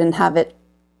didn't have it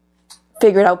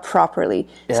figure it out properly.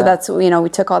 Yeah. So that's, we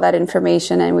took all that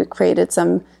information and we created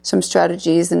some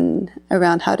strategies and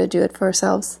around how to do it for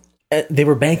ourselves. They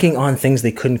were banking on things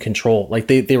they couldn't control. Like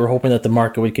they were hoping that the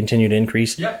market would continue to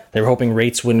increase. Yep. They were hoping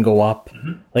rates wouldn't go up.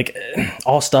 Like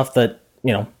all stuff that,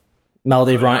 Mel,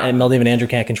 Dave, and Andrew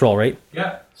can't control, right?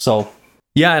 Yeah. So...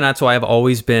 Yeah, and that's why I've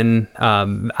always been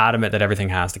adamant that everything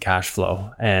has to cash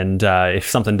flow. And if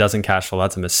something doesn't cash flow,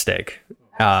 that's a mistake.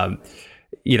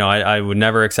 I would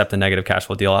never accept a negative cash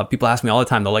flow deal. People ask me all the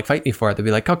time, they'll fight me for it. They'll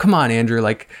be like, oh, come on, Andrew.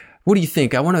 What do you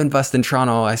think? I want to invest in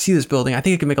Toronto. I see this building. I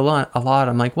think it can make a lot.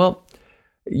 I'm like, well,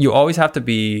 you always have to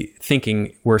be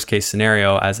thinking worst case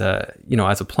scenario as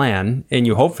a plan, and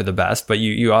you hope for the best, but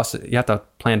you have to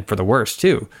plan for the worst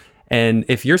too. And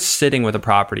if you're sitting with a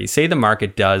property, say the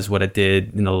market does what it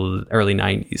did in the early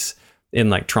 90s in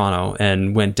Toronto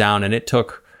and went down, and it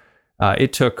took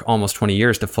almost 20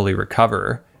 years to fully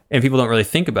recover. And people don't really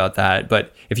think about that.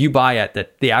 But if you buy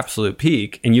at the absolute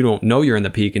peak and you don't know you're in the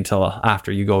peak until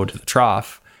after you go to the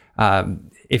trough,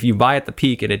 if you buy at the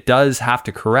peak and it does have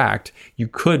to correct, you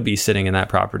could be sitting in that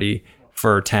property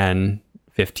for 10,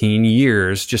 15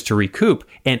 years just to recoup.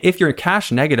 And if you're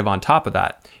cash negative on top of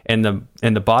that, and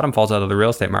the bottom falls out of the real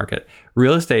estate market,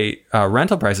 real estate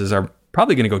rental prices are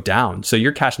probably going to go down. So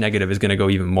your cash negative is going to go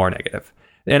even more negative.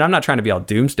 And I'm not trying to be all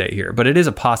doomsday here, but it is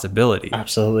a possibility.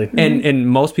 Absolutely. And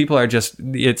most people are just,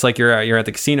 it's like you're at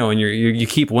the casino and you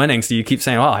keep winning. So you keep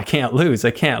saying, well, I can't lose.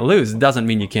 It doesn't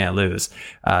mean you can't lose.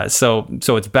 So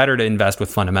it's better to invest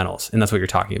with fundamentals. And that's what you're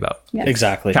talking about. Yes.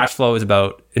 Exactly. Cash flow is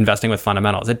about investing with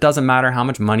fundamentals. It doesn't matter how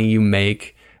much money you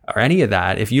make or any of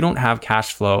that. If you don't have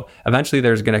cash flow, eventually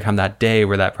there's going to come that day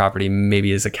where that property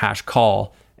maybe is a cash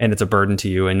call and it's a burden to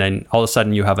you. And then all of a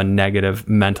sudden you have a negative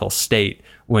mental state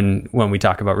when we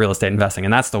talk about real estate investing.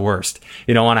 And that's the worst.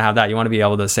 You don't want to have that. You want to be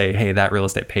able to say, hey, that real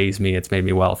estate pays me. It's made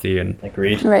me wealthy. And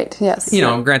agreed. Right. Yes.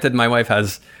 Granted, my wife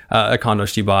has a condo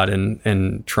she bought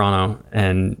in Toronto,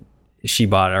 and she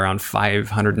bought around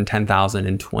 $510,000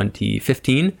 in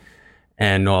 2015.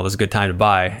 And it was a good time to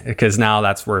buy because now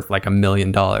that's worth $1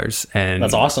 million. And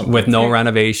that's awesome. With no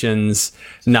renovations,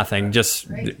 nothing, just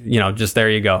there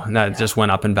you go. And that just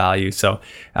went up in value. So,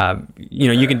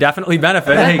 you can definitely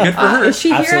benefit. Hey, good for her. Is she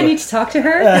here? I need to talk to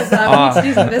her because we need to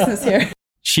do some business here.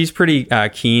 She's pretty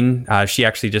keen. She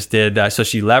actually just did. So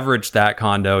she leveraged that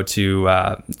condo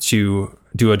to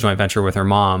do a joint venture with her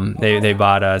mom. They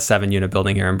bought a 7-unit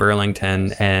building here in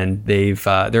Burlington, and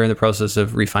they're in the process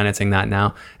of refinancing that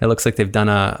now. It looks like they've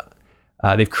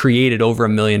created over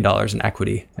 $1 million in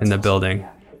equity in the building.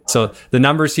 So the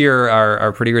numbers here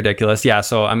are pretty ridiculous. Yeah.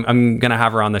 So I'm going to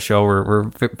have her on the show. We're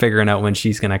figuring out when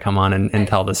she's going to come on and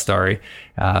tell the story.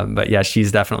 But yeah,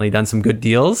 she's definitely done some good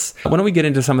deals. Why don't we get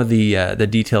into some of the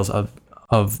details of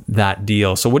that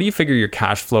deal? So what do you figure your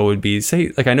cash flow would be?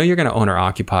 Say, I know you're going to own or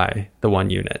occupy the 1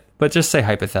 unit, but just say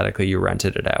hypothetically you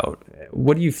rented it out.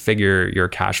 What do you figure your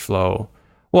cash flow?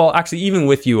 Well, actually, even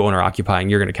with you owner occupying,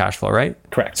 you're going to cash flow, right?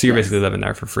 Correct. So you're basically living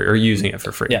there for free or using it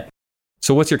for free. Yeah.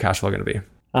 So what's your cash flow going to be?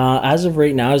 As of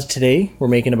right now, as today, we're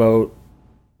making about,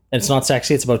 it's not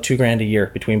sexy, it's about $2,000 a year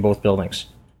between both buildings.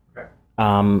 Okay.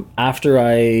 After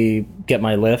I get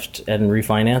my lift and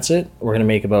refinance it, we're going to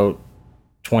make about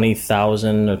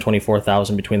 $20,000 or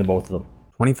 $24,000 between the both of them.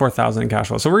 $24,000 in cash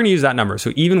flow. So we're going to use that number.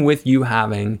 So even with you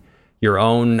having your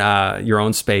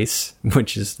own space,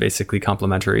 which is basically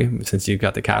complimentary since you've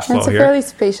got the cash flow here. It's fairly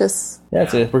spacious.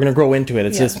 That's it. We're going to grow into it.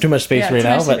 It's just too much space right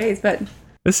now. But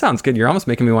this sounds good. You're almost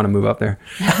making me want to move up there.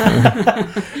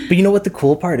 But you know what the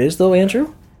cool part is, though,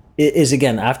 Andrew? Is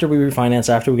again, after we refinance,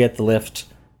 after we get the lift,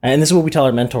 and this is what we tell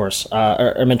our mentors,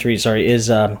 our mentorees, is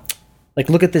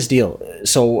look at this deal.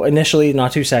 So initially,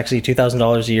 not too sexy,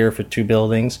 $2,000 a year for 2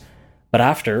 buildings. But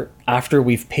after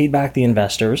we've paid back the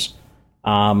investors,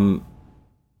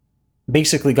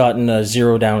 basically gotten a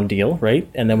 0 down deal, right?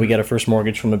 And then we get a first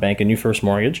mortgage from the bank, a new first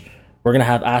mortgage. We're going to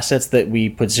have assets that we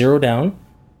put 0 down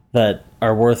that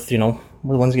are worth,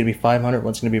 one's going to be $500,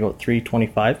 one's going to be about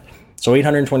 $325. So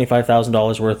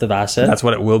 $825,000 worth of assets. That's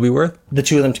what it will be worth? The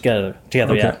two of them together,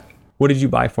 okay. Yeah. What did you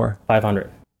buy for? $500.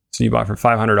 So you bought for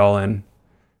 $500 all in.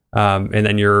 And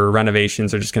then your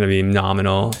renovations are just going to be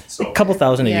nominal. So a couple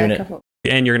thousand a unit.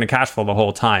 And you're going to cash flow the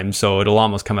whole time. So it'll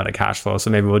almost come out of cash flow. So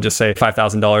maybe we'll just say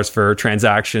 $5,000 for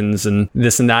transactions and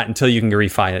this and that until you can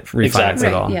refinance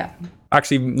it all. Yeah.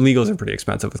 Actually, legals are pretty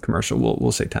expensive with commercial.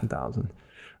 We'll say $10,000.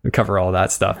 We cover all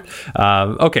that stuff.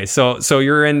 Okay. So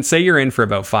you're in for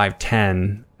about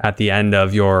 $510 at the end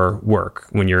of your work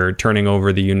when you're turning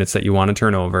over the units that you want to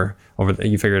turn over.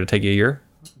 You figure it'll take you a year?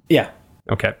 Yeah.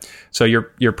 Okay, so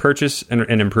your purchase and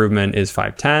improvement is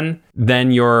 $510.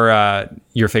 Then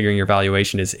you're figuring your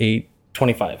valuation is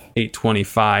 25.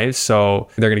 825. So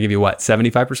they're going to give you what,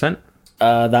 75%?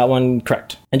 That one,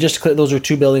 correct. And just to clear, those are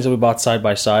two buildings that we bought side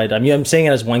by side. I mean, I'm saying it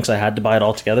as one because I had to buy it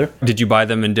all together. Did you buy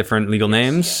them in different legal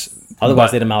names?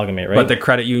 Otherwise, they'd amalgamate, right? But the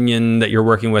credit union that you're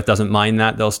working with doesn't mind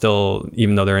that. They'll still,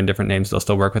 even though they're in different names, they'll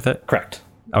still work with it? Correct.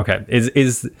 Okay.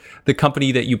 Is the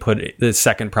company that you put the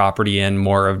second property in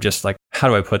more of just like, how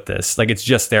do I put this? Like it's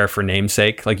just there for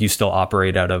namesake? Like you still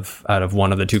operate out of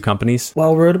one of the two companies?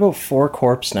 Well, we're at about 4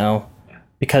 corps now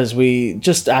because we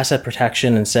just asset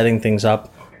protection and setting things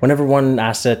up. Whenever one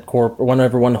asset corp or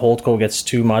whenever one holdco gets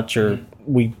too much, or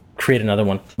we create another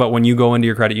one. But when you go into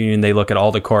your credit union, they look at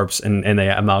all the corps and they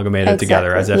amalgamate it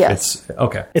together as if it's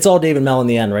okay. It's all Dave and Mel in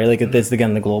the end, right? Like it's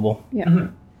again the global. Yeah.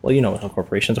 Mm-hmm. Well, you know how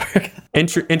corporations work.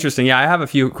 Interesting. Yeah, I have a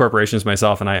few corporations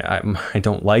myself, and I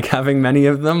don't like having many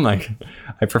of them. Like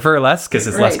I prefer less because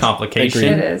it's less complication.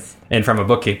 It is. And from a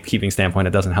bookkeeping standpoint,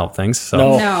 it doesn't help things.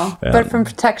 So. No, but from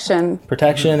protection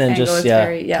and just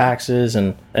taxes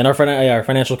and our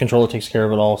financial controller takes care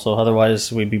of it all. So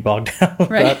otherwise, we'd be bogged down.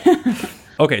 Right.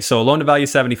 Okay, so loan to value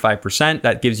 75%.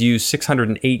 That gives you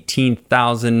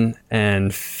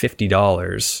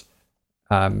 $618,050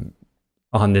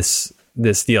 on this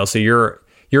deal. So you're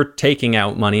taking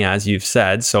out money as you've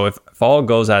said. So if all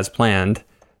goes as planned,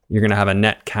 you're going to have a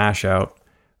net cash out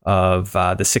of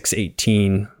the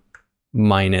 618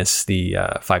 minus the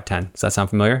 510. Does that sound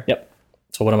familiar? Yep.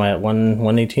 So what am I at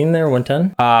 118 there,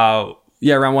 110?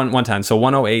 Yeah, around 110. So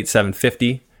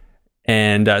 108,750.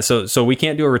 And so we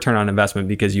can't do a return on investment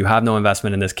because you have no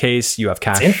investment in this case. You have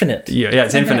cash. It's infinite. Yeah,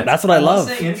 it's infinite. That's what I love.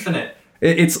 Infinite.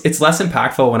 It's less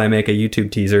impactful when I make a YouTube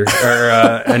teaser or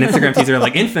an Instagram teaser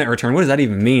like infinite return. What does that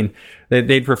even mean?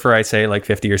 They'd prefer I say like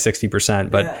 50 or 60%,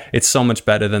 but it's so much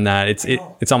better than that.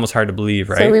 It's almost hard to believe,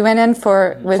 right? So we went in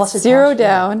with plus zero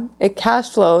down. It cash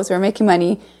flows. We're making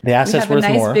money. The assets worth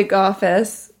more. We have a nice big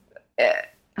office.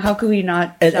 How could we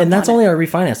not? And that's only our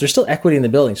refinance. There's still equity in the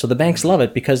building, so the banks love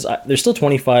it because there's still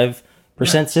 25%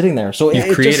 sitting there. So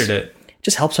you created it.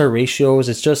 Just helps our ratios.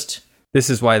 It's just. This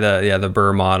is why the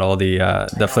BRRRR model,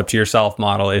 the flip to yourself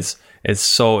model is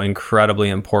so incredibly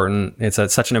important. It's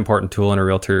such an important tool in a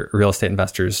real estate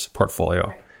investor's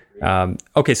portfolio.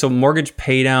 Okay, so mortgage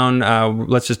pay down.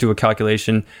 Let's just do a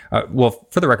calculation. Well,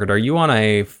 for the record, are you on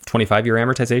a 25-year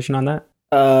amortization on that?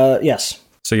 Yes.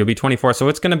 So you'll be 24. So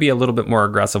it's going to be a little bit more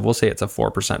aggressive. We'll say it's a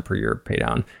 4% per year pay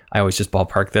down. I always just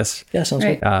ballpark this. Yeah, sounds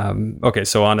good. Okay,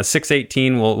 so on a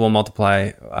 618, we'll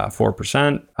multiply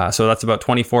 4%. So that's about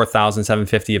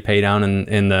 24,750 a pay down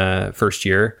in the first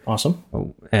year. Awesome.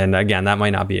 And again, that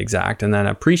might not be exact. And then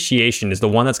appreciation is the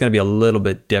one that's going to be a little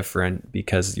bit different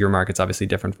because your market's obviously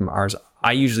different from ours.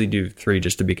 I usually do 3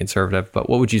 just to be conservative, but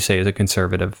what would you say is a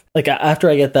conservative? Like after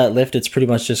I get that lift, it's pretty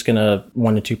much just gonna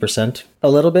 1 to 2% a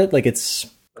little bit. Like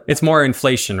it's more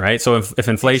inflation, right? So if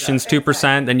inflation's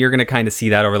 2%, then you're going to kind of see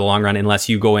that over the long run unless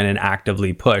you go in and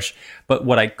actively push. But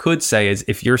what I could say is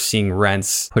if you're seeing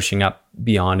rents pushing up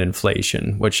beyond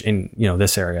inflation, which in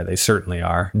this area they certainly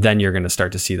are, then you're going to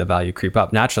start to see the value creep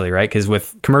up naturally, right? Because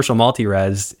with commercial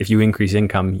multi-res, if you increase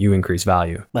income, you increase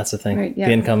value. That's the thing. Right, yeah.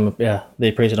 The income,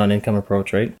 they praise it on income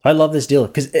approach, right? I love this deal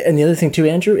and the other thing too,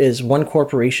 Andrew, is one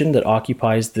corporation that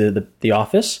occupies the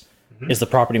office is the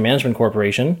property management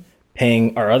corporation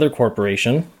paying our other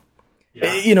corporation.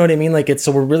 Yeah. You know what I mean? Like so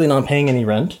we're really not paying any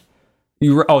rent.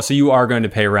 So you are going to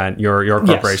pay rent. Your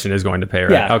corporation is going to pay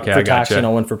rent. Yeah, okay, for I gotcha. tax,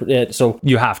 and for so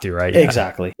you have to, right?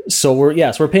 Exactly. Yeah. So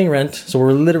we're paying rent. So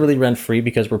we're literally rent free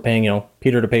because we're paying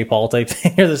Peter to pay Paul type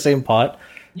thing. They're the same pot.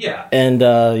 Yeah. And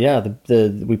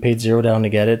we paid zero down to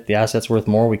get it. The asset's worth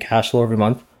more. We cash flow every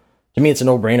month. To me, it's a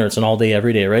no brainer. It's an all day,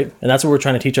 every day, right? And that's what we're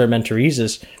trying to teach our mentorees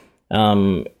is,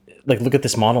 look at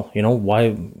this model.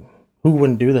 Why? Who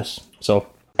wouldn't do this? So,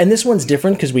 and this one's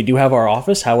different because we do have our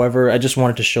office. However, I just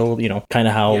wanted to show, kind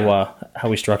of how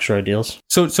we structure our deals.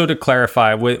 So to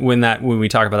clarify, when we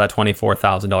talk about that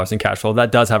 $24,000 in cash flow,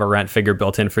 that does have a rent figure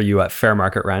built in for you at fair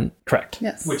market rent. Correct.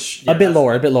 Yes. Which a bit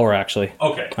lower actually.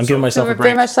 Okay. I'm giving myself a break.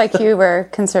 Very much like you were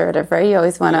conservative, right? You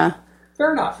always want to.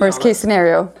 Fair enough. Worst case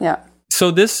scenario. Yeah.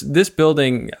 So this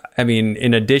building, I mean,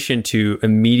 in addition to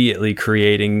immediately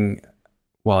creating.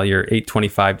 Well, you're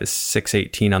 825 to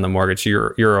 618 on the mortgage.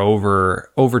 You're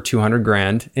over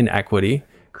 $200,000 in equity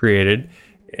created,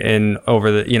 and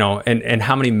over the and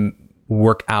how many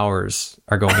work hours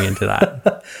are going into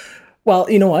that? Well,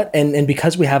 you know what, and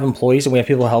because we have employees and we have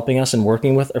people helping us and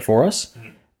working with or for us,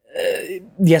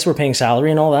 yes, we're paying salary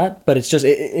and all that, but it's just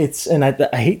and I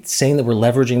hate saying that we're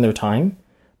leveraging their time,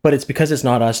 but it's because it's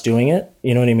not us doing it.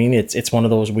 You know what I mean? It's one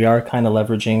of those we are kind of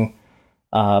leveraging.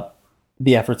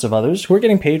 The efforts of others. We're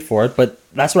getting paid for it, but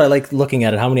that's what I like looking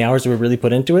at it. How many hours do we really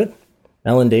put into it?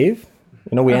 Mel and Dave?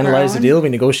 We analyzed the deal. We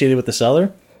negotiated with the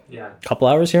seller. Yeah. A couple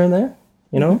hours here and there,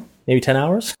 maybe 10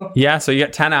 hours. Yeah. So you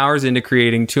get 10 hours into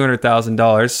creating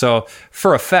 $200,000. So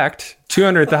for effect,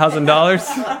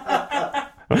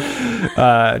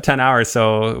 $200,000, 10 hours.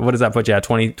 So what does that put you at?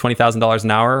 $20,000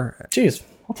 an hour? Jeez.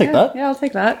 I'll take that. Yeah, I'll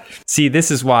take that. See,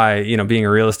 this is why, being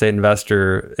a real estate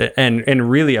investor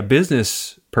and really a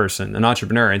business person, an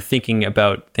entrepreneur, and thinking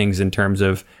about things in terms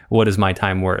of what is my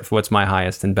time worth? What's my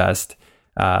highest and best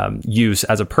use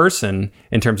as a person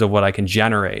in terms of what I can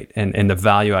generate and the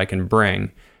value I can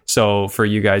bring. So for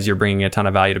you guys, you're bringing a ton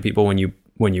of value to people when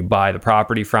you buy the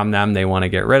property from them. They want to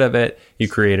get rid of it. You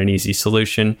create an easy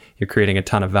solution. You're creating a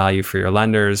ton of value for your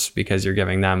lenders because you're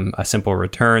giving them a simple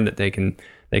return that they can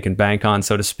bank on,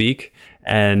 so to speak.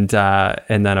 And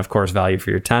then of course, value for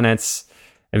your tenants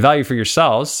and value for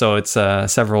yourselves. So it's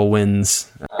several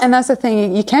wins. And that's the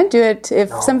thing. You can't do it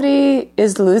if somebody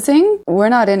is losing. We're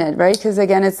not in it, right? Because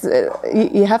again, it's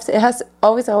you have to. It has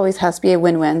always has to be a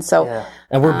win-win. So,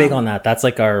 and we're big on that. That's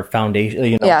like our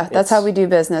foundation. That's how we do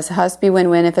business. It has to be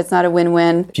win-win. If it's not a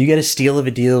win-win, if you get a steal of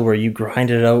a deal where you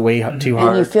grinded it out way too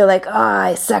hard, and you feel like,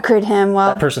 I suckered him,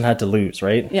 well, that person had to lose,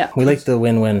 right? Yeah, we like the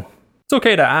win-win. It's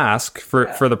okay to ask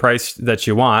for the price that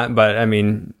you want, but I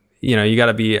mean, you got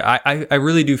to be, I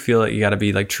really do feel like you got to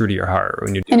be like true to your heart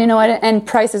when you do. And you know what? And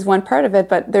price is one part of it,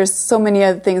 but there's so many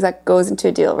other things that goes into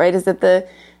a deal, right? Is that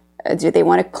do they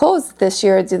want to close this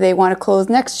year? Or do they want to close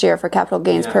next year for capital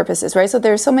gains purposes, right? So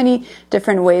there's so many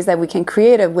different ways that we can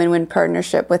create a win-win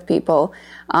partnership with people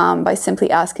by simply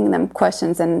asking them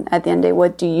questions. And at the end of the day,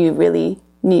 what do you really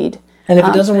need? And if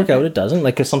it doesn't work out, it doesn't.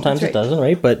 Like, 'cause sometimes it doesn't,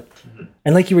 right? But,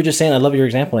 and like you were just saying, I love your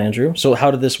example, Andrew. So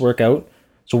how did this work out?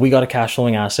 So we got a cash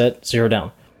flowing asset, 0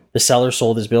 down. The seller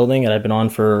sold his building. It had been on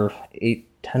for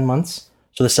 8-10 months.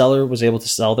 So the seller was able to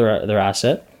sell their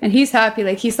asset. And he's happy.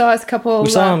 Like, he saw us We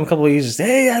saw him a couple of years.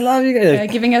 Hey, I love you guys.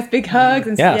 giving us big hugs.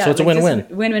 And so it's a win-win.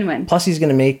 Win-win-win. Plus, he's going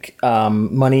to make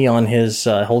money on his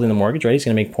holding the mortgage, right? He's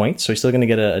going to make points. So he's still going to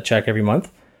get a check every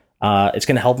month. It's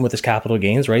going to help him with his capital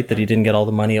gains, right? That he didn't get all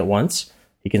the money at once.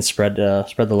 He can spread the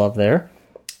love there.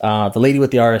 The lady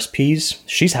with the RSPs,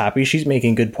 she's happy. She's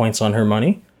making good points on her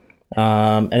money.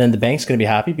 And then the bank's going to be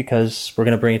happy because we're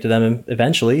going to bring it to them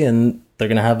eventually, and they're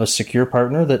going to have a secure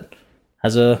partner that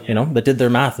has that did their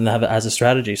math and has a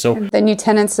strategy. So the new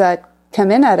tenants that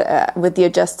come in with the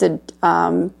adjusted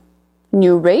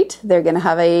new rate, they're going to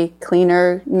have a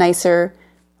cleaner, nicer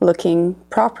looking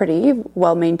property,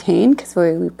 well maintained, because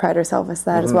we pride ourselves with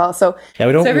that as well. So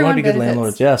we want to be good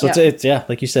landlords. Yeah, so it's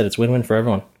like you said, it's win-win for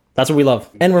everyone. That's what we love,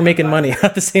 and we're making money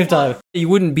at the same time. You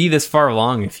wouldn't be this far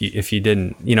along if you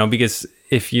didn't, because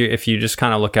if you just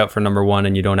kind of look out for number one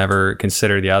and you don't ever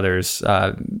consider the others,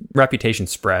 reputation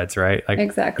spreads, right? Like,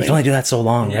 exactly. You can only do that so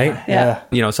long, right?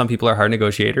 Yeah. Some people are hard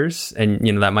negotiators,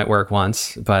 and that might work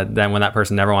once, but then when that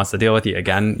person never wants to deal with you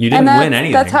again, you didn't win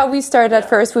anything. That's how we started at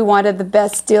first. We wanted the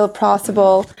best deal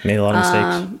possible. Made a lot of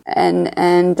mistakes,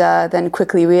 and then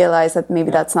quickly realized that maybe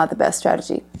that's not the best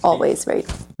strategy always, right?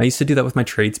 I used to do that with my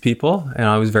tradespeople, and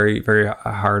I was very, very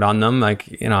hard on them.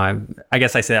 Like, I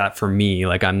guess I say that for me,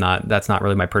 like that's not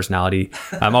really my personality.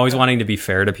 I'm always wanting to be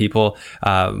fair to people.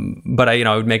 But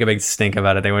I would make a big stink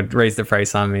about it. They would raise the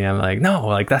price on me. I'm like, no,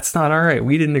 like that's not all right.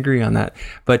 We didn't agree on that.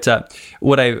 But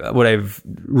what I've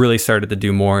really started to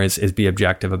do more is be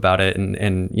objective about it.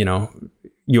 And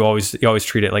you always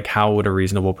treat it like, how would a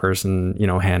reasonable person,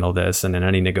 handle this? And in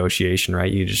any negotiation,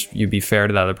 right, you be fair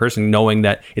to that other person, knowing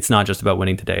that it's not just about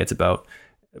winning today. It's about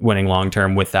winning long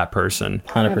term with that person.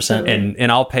 100%.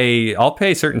 And I'll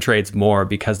pay certain trades more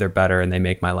because they're better and they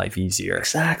make my life easier.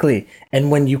 Exactly.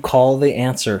 And when you call the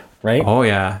answer, right? Oh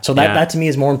yeah. So that to me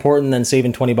is more important than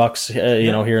saving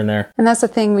 $20 here and there. And that's the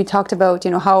thing we talked about,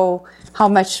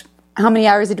 how many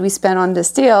hours did we spend on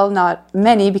this deal? Not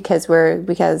many, because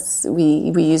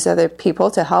we use other people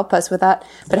to help us with that.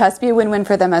 But it has to be a win-win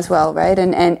for them as well, right?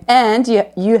 And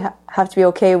you have to be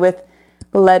okay with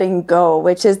letting go,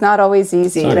 which is not always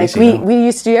easy. We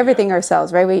used to do everything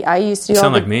ourselves, right? I used to do all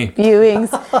the viewings.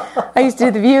 I used to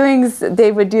do the viewings.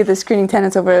 They would do the screening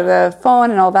tenants over the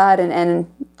phone and all that. And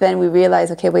then we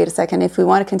realized, okay, wait a second. If we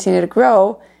want to continue to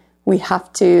grow, we're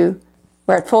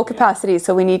at full capacity.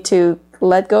 So we need to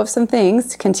let go of some things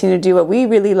to continue to do what we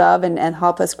really love and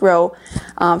help us grow.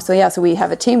 So we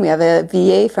have a team. We have a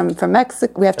VA from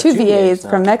Mexico. We have two VAs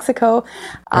from Mexico.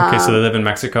 Okay, so they live in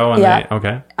Mexico.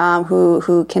 And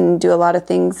who can do a lot of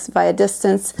things via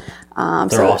distance.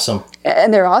 They're awesome.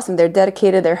 And they're awesome. They're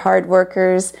dedicated. They're hard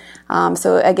workers.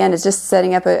 So again, it's just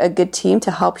setting up a good team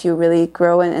to help you really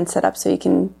grow and set up so you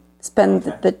can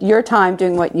spend your time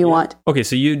doing what you want. Okay,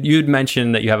 so you'd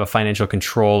mentioned that you have a financial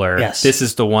controller. Yes. This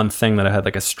is the one thing that I had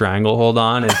like a stranglehold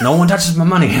on is no one touches my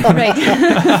money. Right.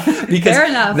 Because Fair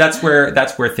enough.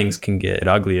 that's where things can get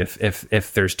ugly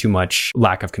if there's too much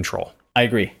lack of control. I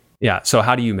agree. Yeah. So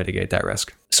how do you mitigate that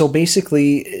risk? So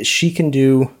basically, she can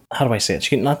do, how do I say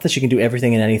it? Not that she can do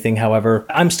everything and anything. However,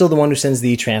 I'm still the one who sends the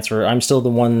e-transfer. I'm still the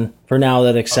one for now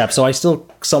that accepts. Okay. So I still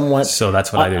somewhat. So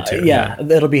that's what I do too. Yeah.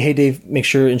 It'll be, hey, Dave,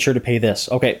 ensure to pay this.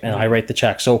 Okay. And I write the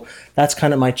check. So that's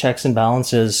kind of my checks and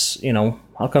balances,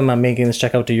 how come I'm making this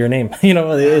check out to your name?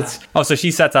 It's. Oh, so she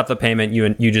sets up the payment.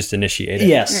 You just initiate it.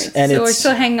 Yes. Right. And so we're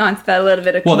still hanging on to that little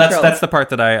bit of control. Well, that's the part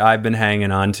that I've been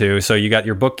hanging on to. So you got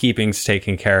your bookkeeping's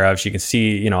taken care of. She can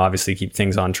see, obviously keep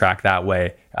things on track that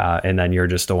way. And then you're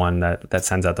just the one that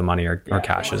sends out the money or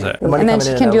cashes it. And then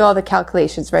she can do all the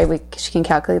calculations, right? She can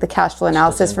calculate the cash flow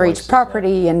analysis for each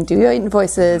property and do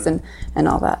invoices and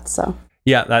all that. So.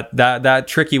 Yeah, that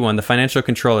tricky one, the financial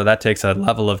controller, that takes a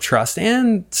level of trust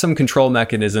and some control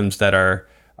mechanisms that are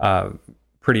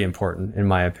pretty important, in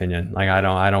my opinion. Like I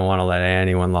don't want to let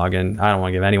anyone log in. I don't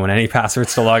want to give anyone any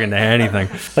passwords to log into anything.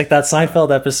 Like that Seinfeld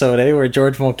episode, where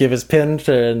George won't give his PIN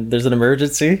and there's an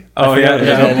emergency. Oh yeah, he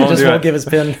just won't give his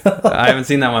PIN. I haven't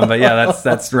seen that one, but yeah,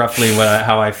 that's roughly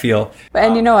how I feel.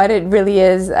 And you know what? It really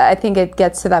is. I think it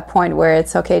gets to that point where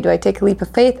it's okay. Do I take a leap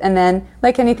of faith? And then,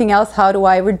 like anything else, how do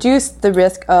I reduce the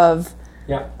risk of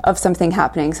something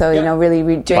happening? So really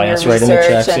doing your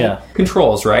research and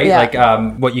controls, right? Yeah.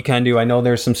 Like what you can do. I know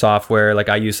there's some software. Like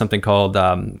I use something called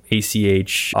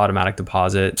ACH, automatic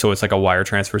deposit. So it's like a wire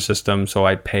transfer system. So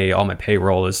I pay all my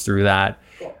payroll is through that,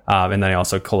 and then I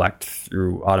also collect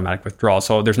through automatic withdrawal.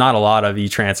 So there's not a lot of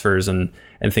e-transfers and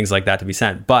things like that to be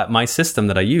sent. But my system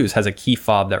that I use has a key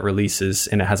fob that releases,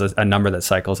 and it has a number that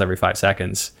cycles every 5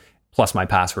 seconds. Plus my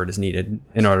password is needed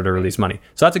in order to release money.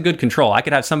 So that's a good control. I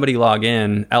could have somebody log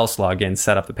in,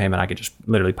 set up the payment. I could just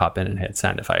literally pop in and hit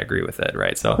send if I agree with it,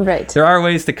 right? So there are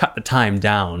ways to cut the time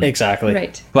down. Exactly.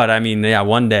 Right. But I mean,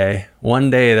 one day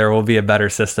there will be a better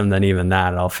system than even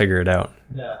that. I'll figure it out.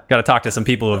 Yeah. Got to talk to some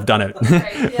people who have done it.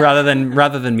 Right, yeah.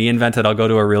 rather than me invent it, I'll go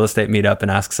to a real estate meetup and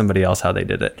ask somebody else how they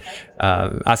did it.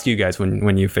 Ask you guys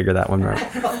when you figure that one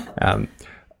out.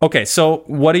 Okay, so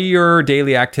what are your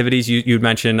daily activities? You'd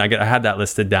mentioned, I had that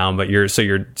listed down, but you're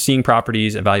seeing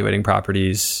properties, evaluating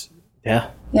properties. Yeah.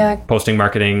 Posting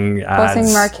marketing ads.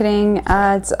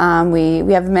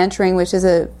 We have mentoring, which is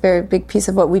a very big piece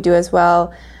of what we do as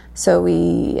well. So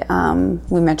we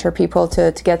mentor people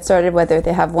to get started, whether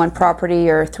they have one property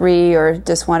or 3 or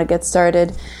just want to get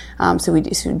started. So we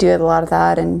do a lot of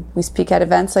that, and we speak at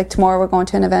events. Like tomorrow, we're going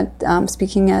to an event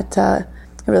speaking at a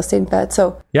real estate vet.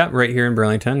 So right here in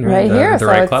Burlington, right here, the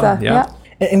Right Club.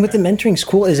 And with the mentoring's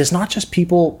cool is it's not just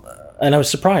people. And I was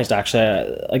surprised actually.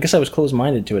 I guess I was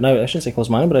closed-minded to it. No, I shouldn't say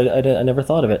closed-minded, but I never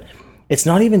thought of it. It's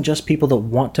not even just people that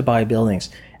want to buy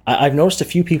buildings. I've noticed a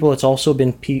few people. It's also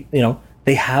been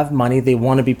they have money, they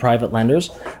want to be private lenders,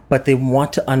 but they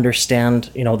want to understand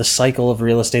the cycle of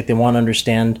real estate. They want to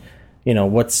understand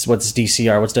what's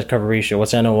DCR, what's debt cover ratio,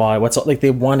 what's NOI, they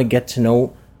want to get to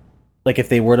know. Like if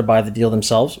they were to buy the deal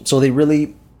themselves. So they're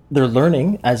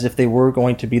learning as if they were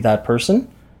going to be that person.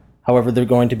 However, they're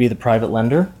going to be the private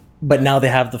lender. But now they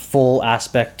have the full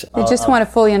aspect. They just want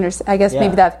to fully understand, I guess,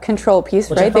 maybe that control piece,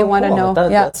 which right? They want to know.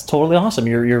 That's totally awesome.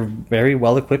 You're very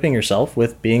well equipping yourself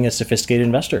with being a sophisticated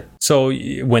investor. So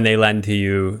when they lend to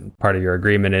you, part of your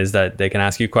agreement is that they can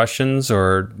ask you questions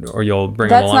or you'll bring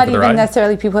them along for the ride? That's not even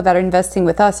necessarily people that are investing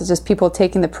with us. It's just people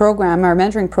taking the program, our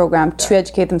mentoring program, to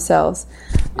educate themselves.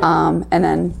 And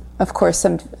then, of course,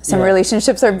 some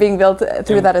relationships are being built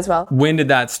through that as well. When did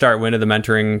that start? When did the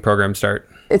mentoring program start?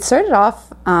 It started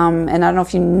off, and I don't know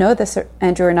if you know this,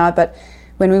 Andrew, or not, but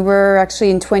when we were actually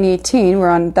in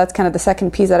 2018, that's kind of the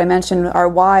second piece that I mentioned. Our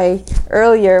why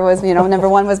earlier was, number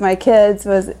 1 was my kids,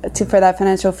 was for that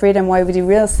financial freedom, why we do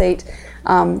real estate.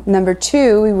 Number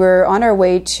 2, we were on our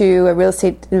way to a real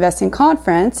estate investing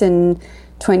conference in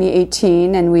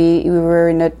 2018, and we were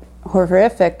in a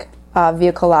horrific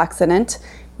vehicle accident.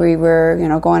 We were,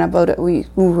 going about it. We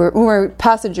were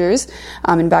passengers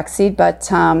in backseat,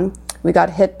 but we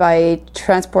got hit by a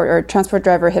transport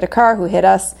driver hit a car who hit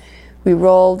us. We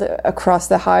rolled across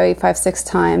the highway 5-6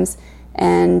 times,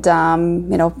 and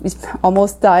we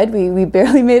almost died. We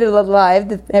barely made it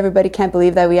alive. Everybody can't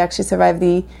believe that we actually survived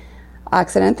the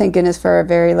accident. Thank goodness for a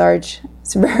very large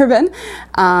Suburban,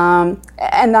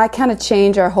 and that kind of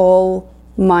changed our whole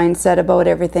mindset about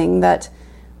everything, that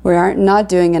we aren't not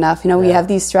doing enough. We have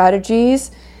these strategies.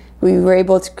 We were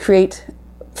able to create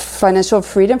financial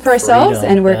freedom for ourselves,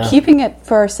 and we're keeping it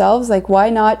for ourselves. Like, why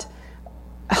not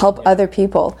help other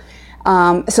people?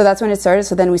 So that's when it started.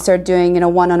 So then we started doing,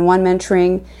 one-on-one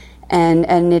mentoring,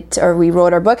 or we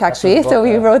wrote our book actually. So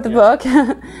we wrote the book.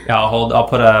 Yeah, I'll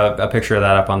put a picture of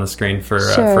that up on the screen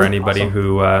for anybody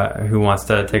who wants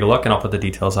to take a look, and I'll put the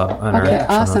details up on our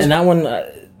awesome. And that one,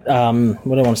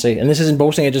 what do I want to say? And this isn't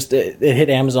boasting. It hit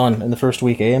Amazon in the first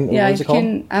week. Yeah, what's it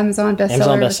called? Amazon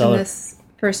bestseller within this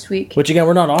first week. Which again,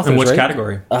 we're not authors. In which right?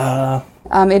 category?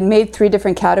 It made 3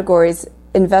 different categories: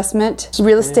 investment,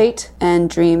 real estate, and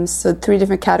dreams. So 3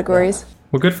 different categories.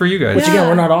 Well, good for you guys. Which again,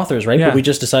 we're not authors, right? Yeah. But we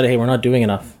just decided, hey, we're not doing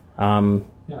enough.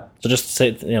 So just to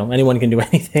say, anyone can do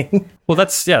anything. Well,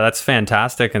 that's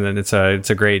fantastic, and then it's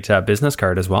a great business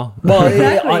card as well. Well,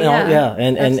 Exactly,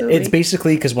 and Absolutely. it's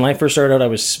basically because when I first started out, I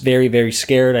was very, very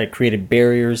scared. I created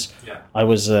barriers. Yeah. I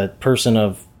was a person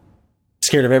of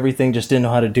scared of everything, just didn't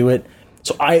know how to do it.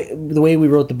 So the way we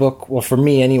wrote the book, well, for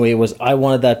me anyway, was I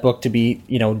wanted that book to be,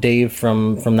 Dave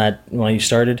from that when you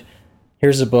started.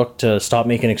 Here's a book to stop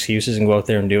making excuses and go out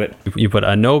there and do it. You put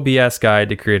a no BS guide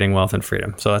to creating wealth and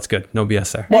freedom. So that's good. No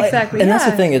BS there. Well, Exactly, and that's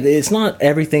the thing. It's not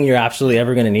everything you're absolutely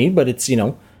ever going to need, but it's,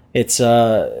 it's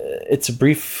a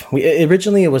brief.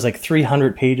 Originally, it was like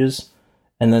 300 pages.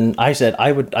 And then I said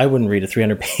I wouldn't read a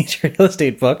 300-page real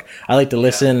estate book. I like to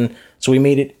listen. So we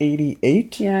made it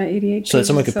 88. Yeah, 88. So that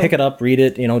someone could pick it up, read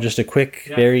it, just a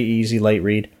quick, very easy, light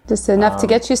read. Just enough to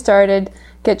get you started,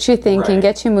 get you thinking,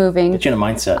 get you moving. Get you in a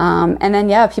mindset. And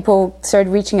then, people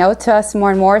started reaching out to us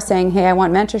more and more saying, hey, I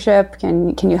want mentorship.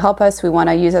 Can you help us? We want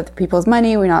to use other people's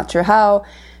money. We're not sure how.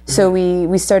 So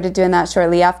we started doing that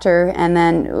shortly after. And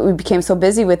then we became so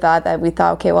busy with that we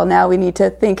thought, okay, well, now we need to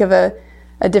think of a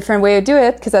different way to do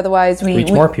it, because otherwise we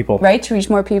reach more people, right? To reach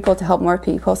more people, to help more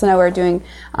people. So now we're doing,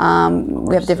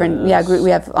 we have different, we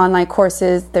have online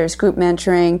courses. There's group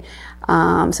mentoring,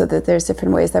 so that there's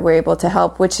different ways that we're able to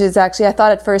help. Which is actually, I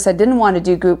thought at first I didn't want to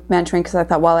do group mentoring because I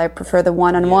thought, well, I prefer the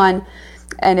one-on-one,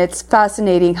 and it's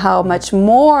fascinating how much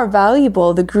more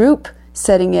valuable the group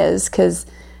setting is, because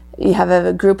you have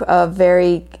a group of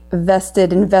very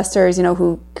vested investors,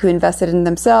 who invested in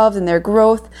themselves and their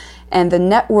growth. And the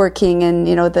networking and,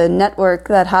 the network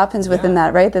that happens within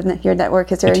that, right? Your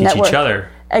network is your teach network. each other.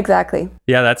 Exactly.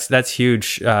 Yeah, that's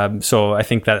huge. So I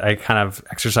think that I kind of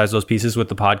exercise those pieces with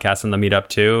the podcast and the meetup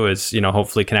too, is,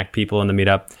 hopefully connect people in the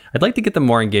meetup. I'd like to get them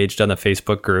more engaged on the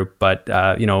Facebook group, but,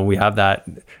 we have that.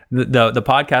 The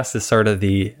podcast is sort of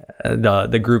the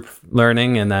group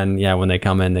learning. And then, when they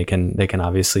come in, they can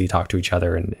obviously talk to each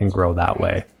other and grow that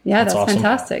way. Yeah, that's awesome.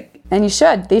 Fantastic. And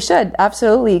they should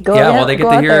absolutely go. Yeah, well, they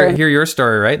get to hear your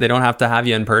story, right? They don't have to have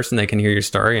you in person. They can hear your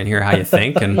story and hear how you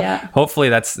think, and hopefully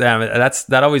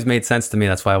that always made sense to me.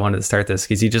 That's why I wanted to start this,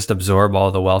 because you just absorb all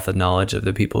the wealth of knowledge of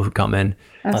the people who come in.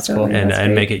 Absolutely.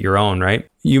 and make it your own, right?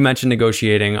 You mentioned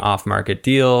negotiating off-market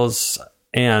deals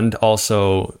and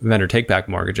also vendor take-back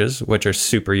mortgages, which are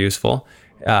super useful.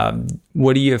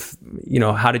 What do you,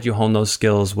 how did you hone those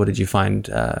skills? What did you find?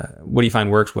 What do you find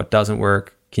works? What doesn't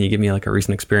work? Can you give me like a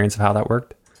recent experience of how that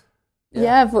worked?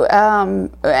 Yeah,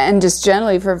 and just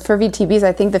generally for VTBs,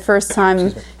 I think the first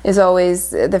time is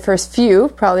always, the first few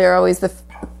probably are always the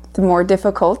more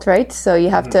difficult, right? So you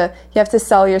have to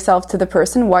sell yourself to the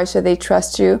person. Why should they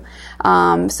trust you?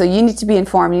 So you need to be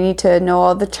informed. You need to know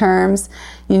all the terms.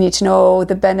 You need to know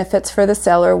the benefits for the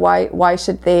seller. Why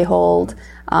should they hold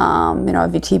a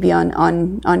VTB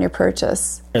on your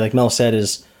purchase? Like Mel said,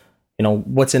 is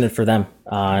what's in it for them,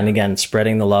 and again,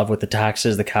 spreading the love with the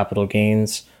taxes, the capital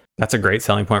gains. That's a great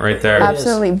selling point right there.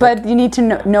 Absolutely, but you need to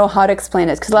know how to explain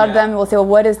it, because a lot of them will say, well,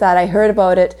 what is that? I heard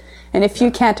about it. And if you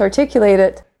can't articulate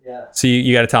it, so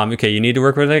you got to tell them, okay, you need to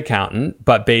work with an accountant,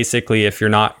 but basically if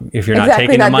you're not exactly,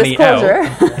 taking the money disclosure.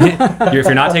 out, if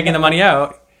you're not taking the money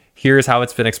out, here's how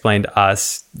it's been explained to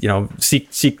us.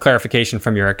 Seek clarification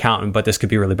from your accountant, but this could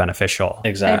be really beneficial.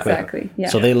 Exactly. Yeah.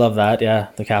 So they love that. Yeah,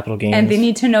 the capital gains, and they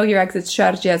need to know your exit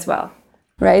strategy as well,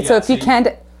 right? So if you can't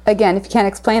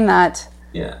explain that,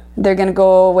 they're going to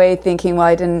go away thinking, well,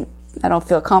 I don't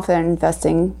feel confident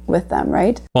investing with them,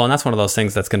 right? Well, and that's one of those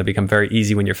things that's going to become very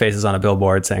easy when your face is on a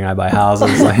billboard saying, I buy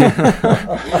houses.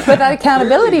 But that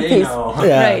accountability piece.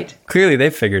 right? Clearly,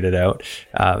 they've figured it out.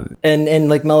 And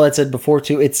like Mel had said before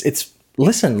too, it's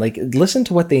listen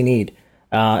to what they need.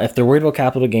 If they're worried about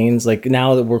capital gains, like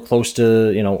now that we're close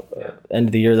to end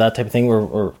of the year, that type of thing,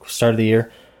 or start of the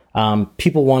year,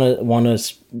 people want to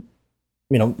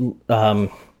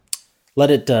let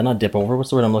it not dip over. What's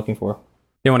the word I'm looking for?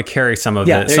 They want to carry some of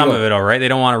it, all right? They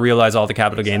don't want to realize all the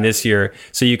capital gain this year,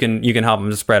 so you can help them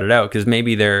to spread it out, because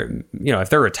maybe they're, if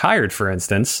they're retired, for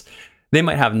instance, they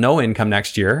might have no income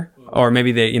next year, or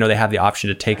maybe they have the option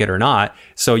to take it or not.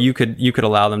 So you could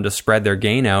allow them to spread their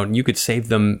gain out, and you could save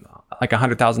them like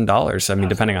 $100,000. I mean,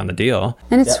 depending on the deal.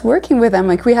 And it's working with them.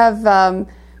 Like we have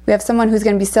someone who's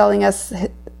going to be selling us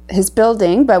his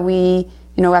building, but we,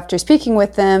 after speaking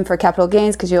with them for capital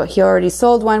gains, because he already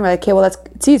sold one, we're like, okay, well,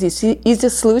 it's easy.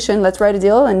 Easiest solution. Let's write a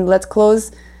deal and let's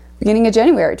close beginning of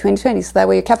January 2020. So that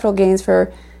way your capital gains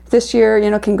for this year,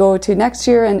 can go to next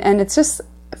year. And it's just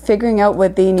figuring out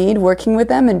what they need, working with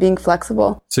them and being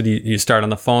flexible. So do you start on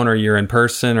the phone, or you're in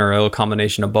person, or a little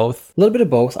combination of both? A little bit of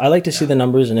both. I like to see the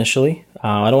numbers initially.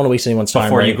 I don't want to waste anyone's time.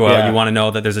 Before you go out, you want to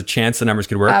know that there's a chance the numbers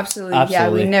could work? Absolutely. Yeah,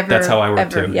 we never. That's how I work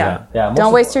too. Yeah.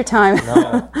 Don't waste your time.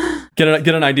 No. Get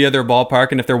an idea of their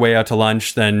ballpark, and if they're way out to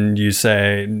lunch, then you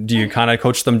say, do you kind of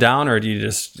coach them down, or do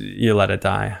you let it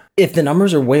die? If the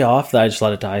numbers are way off, then I just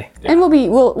let it die. And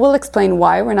we'll explain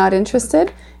why we're not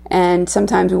interested. And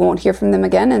sometimes we won't hear from them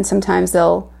again, and sometimes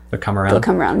they'll come around. They'll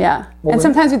come around, yeah. And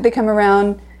sometimes they come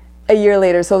around a year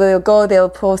later. So they'll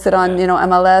post it on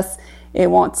MLS. It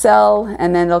won't sell,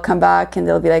 and then they'll come back and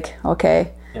they'll be like,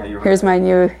 okay, here's my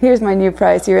new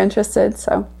price. You're interested?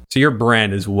 So your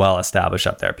brand is well established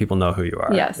up there. People know who you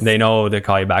are. Yes. They know they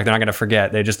call you back. They're not going to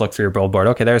forget. They just look for your billboard.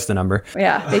 Okay, there's the number.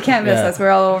 Yeah, they can't miss us. We're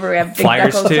all over. We have big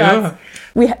Flyers deco too. trucks.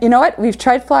 you know what? We've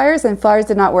tried flyers, and flyers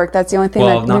did not work. That's the only thing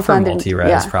that not we for found.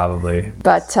 multi-res, probably.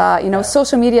 But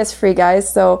social media is free,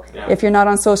 guys. So if you're not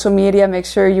on social media, make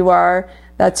sure you are.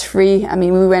 That's free. I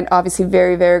mean, we went obviously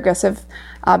very, very aggressive.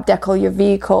 Decal your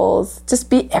vehicles. Just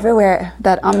be everywhere.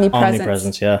 That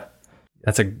omnipresence. Yeah.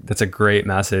 That's a great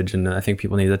message, and I think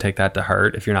people need to take that to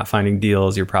heart. If you're not finding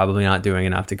deals, you're probably not doing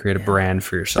enough to create a brand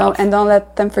for yourself. And don't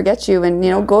let them forget you. And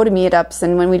go to meetups.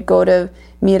 And when we go to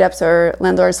meetups or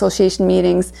landlord association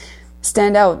meetings,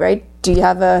 stand out. Right? Do you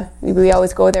have we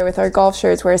always go there with our golf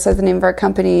shirts where it says the name of our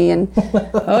company. And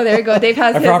oh, there you go. Dave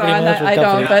has his on. I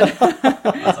don't, but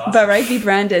awesome. But right, be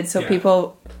branded so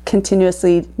people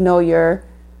continuously know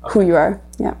who you are.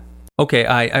 Yeah. Okay,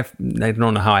 I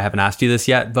don't know how I haven't asked you this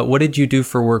yet, but what did you do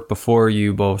for work before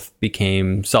you both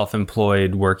became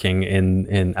self-employed, working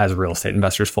in as real estate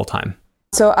investors full time?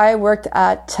 So I worked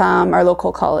at our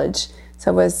local college.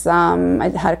 So I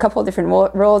had a couple of different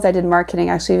roles. I did marketing.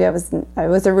 Actually, I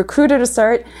was a recruiter to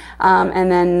start,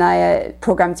 and then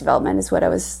program development is what I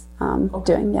was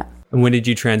doing. Yeah. And when did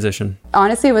you transition?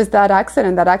 Honestly, it was that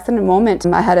accident moment.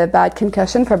 I had a bad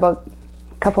concussion for about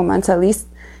a couple months at least.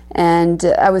 And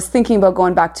I was thinking about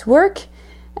going back to work,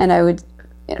 and I would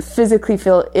physically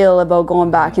feel ill about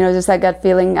going back. Just that gut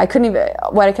feeling.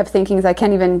 What I kept thinking is I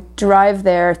can't even drive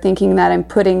there, thinking that I'm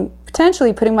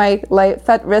potentially putting my life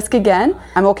at risk again.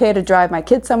 I'm okay to drive my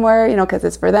kids somewhere, because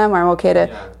it's for them, or I'm okay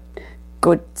to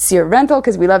go see a rental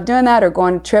because we love doing that, or go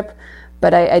on a trip.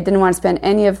 But I didn't want to spend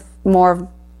any more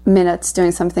minutes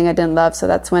doing something I didn't love. So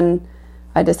that's when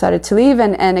I decided to leave,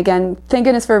 and again, thank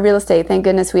goodness for real estate. Thank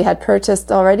goodness we had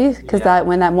purchased already, because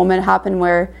when that moment happened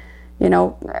where,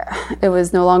 it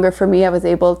was no longer for me, I was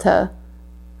able to.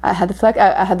 I had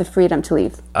the freedom to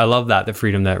leave. I love that, the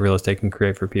freedom that real estate can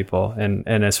create for people, and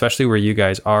especially where you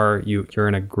guys are, you're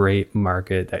in a great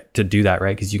market to do that,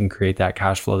 right? Because you can create that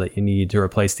cash flow that you need to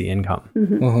replace the income.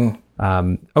 Mm-hmm.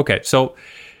 Mm-hmm. Okay, so.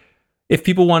 If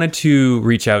people wanted to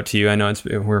reach out to you, I know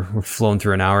we're flowing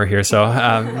through an hour here. So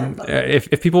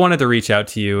if people wanted to reach out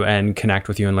to you and connect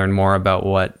with you and learn more about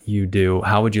what you do,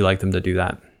 how would you like them to do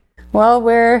that? Well,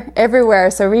 we're everywhere.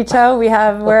 So reach out.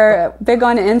 We're big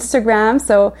on Instagram.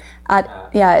 So our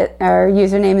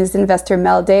username is Investor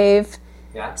Mel Dave.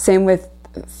 Yeah. Same with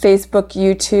Facebook,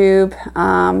 YouTube,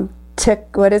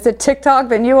 TikTok,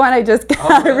 the new one I just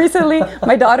got recently.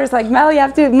 My daughter's like, Mom, you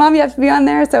have to be on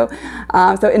there. So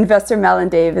Investor Mel and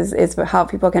Dave is how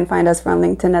people can find us. We're on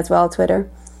LinkedIn as well, Twitter.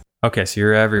 Okay, so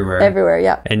you're everywhere. Everywhere,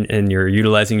 yeah. And you're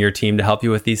utilizing your team to help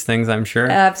you with these things, I'm sure?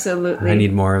 Absolutely. I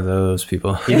need more of those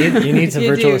people. You need some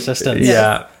virtual assistants.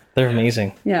 Yeah. They're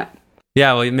amazing. Yeah.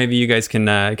 Yeah, well, maybe you guys can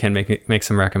make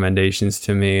some recommendations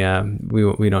to me.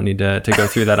 We don't need to go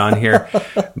through that on here,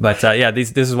 but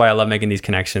this is why I love making these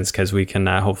connections, because we can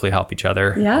hopefully help each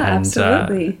other. Yeah,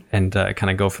 absolutely. And kind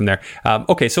of go from there.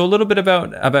 Okay, so a little bit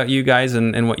about you guys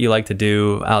and what you like to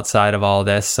do outside of all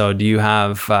this. So, do you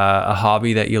have a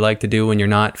hobby that you like to do when you're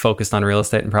not focused on real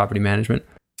estate and property management?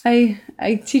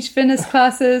 I teach fitness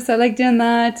classes. I like doing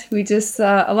that. We just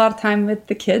a lot of time with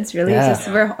the kids. Really,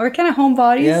 we're kind of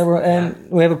homebodies. Yeah, and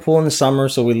we have a pool in the summer,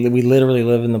 so we literally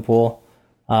live in the pool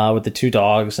with the two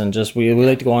dogs, and just we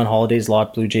like to go on holidays a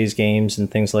lot, Blue Jays games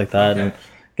and things like that, and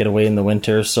get away in the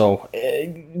winter. So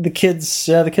the kids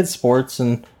sports,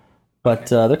 but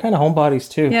they're kind of homebodies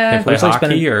too. They Yeah, play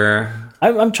hockey or.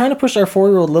 I'm trying to push our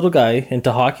 4-year-old little guy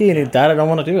into hockey, and Dad, I don't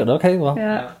want to do it. Okay, well,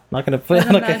 I'm not going to put.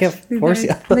 I can't force you.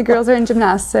 The girls are in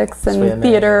gymnastics and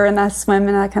theater and that swim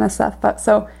and that kind of stuff. But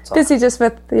so busy just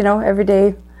with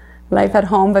everyday life at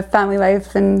home, but family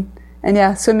life and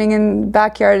swimming in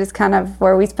backyard is kind of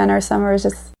where we spend our summers.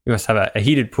 Just you must have a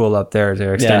heated pool up there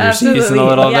to extend your season a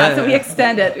little bit. Yeah, so we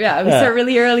extend it. Yeah, we start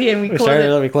really early and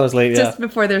we close late. Just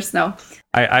before there's snow.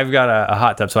 I've got a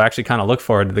hot tub, so I actually kind of look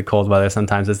forward to the cold weather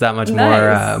sometimes. It's that much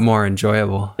more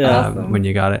enjoyable when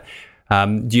you got it.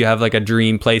 Do you have like a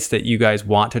dream place that you guys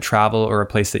want to travel, or a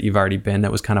place that you've already been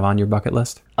that was kind of on your bucket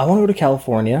list? I want to go to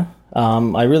California.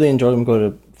 I really enjoy them.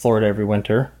 Go to Florida every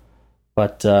winter,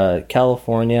 but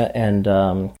California and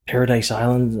Paradise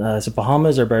Island. Is it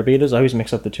Bahamas or Barbados? I always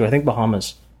mix up the two. I think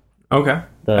Bahamas. Okay,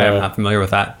 I'm not familiar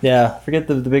with that. Yeah, forget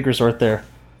the big resort there.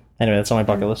 Anyway, that's on my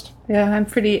bucket list. Yeah,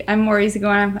 I'm more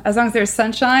easygoing. As long as there's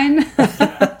sunshine.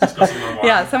 Just go somewhere warm.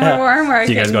 Yeah, somewhere warm. Where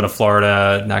so you guys go to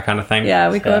Florida, that kind of thing? Yeah,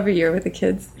 we go every year with the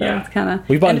kids. So it's kind of...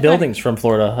 We bought buildings from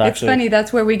Florida, actually. It's funny,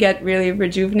 that's where we get really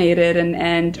rejuvenated,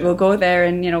 and we'll go there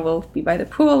and, we'll be by the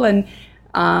pool, and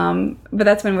but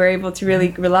that's when we're able to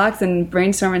really relax and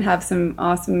brainstorm and have some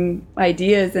awesome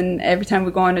ideas. And every time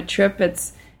we go on a trip,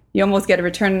 you almost get a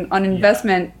return on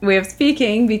investment way of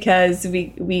speaking, because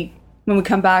we when we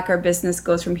come back, our business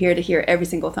goes from here to here every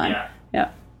single time. Yeah.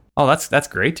 Oh, that's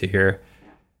great to hear.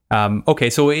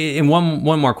 Okay, so in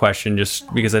one more question,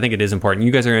 just because I think it is important.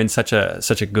 You guys are in such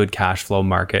a good cash flow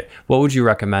market. What would you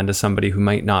recommend to somebody who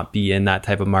might not be in that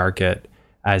type of market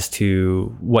as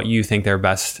to what you think their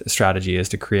best strategy is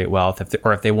to create wealth,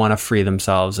 if they want to free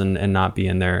themselves and not be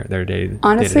in their day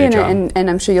honestly, job? And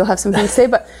I'm sure you'll have something to say,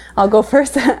 but I'll go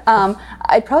first.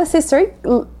 I'd probably say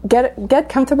get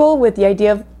comfortable with the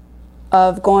idea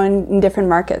of going in different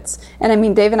markets. And I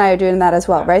mean, Dave and I are doing that as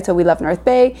well, right? So we love North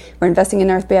Bay. We're investing in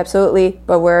North Bay, absolutely.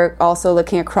 But we're also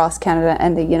looking across Canada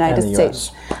and the United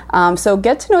States. So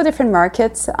get to know different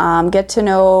markets. Get to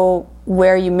know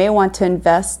where you may want to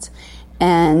invest,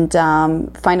 and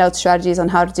find out strategies on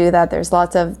how to do that. There's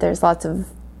lots of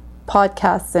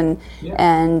podcasts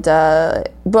and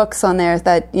books on there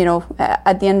that,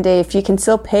 at the end of the day, if you can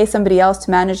still pay somebody else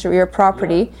to manage your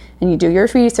property, and you do your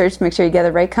research to make sure you get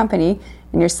the right company,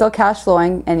 and you're still cash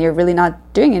flowing, and you're really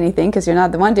not doing anything because you're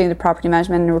not the one doing the property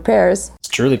management and repairs. It's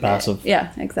truly passive.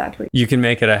 Yeah, exactly. You can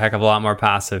make it a heck of a lot more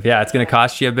passive. Yeah, it's going to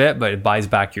cost you a bit, but it buys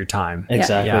back your time.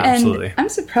 Exactly. Yeah, absolutely. And I'm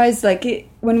surprised,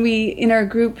 when we, in our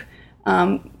group,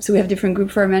 so we have different group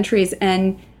for our mentorees,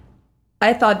 and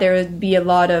I thought there would be a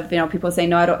lot of, people saying,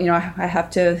 no, I don't, I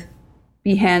have to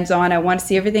be hands-on. I want to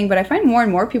see everything. But I find more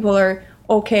and more people are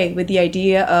okay with the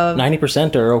idea of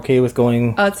 90% are okay with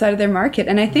going outside of their market.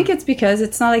 And I think it's because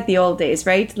it's not like the old days,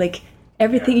 right? Like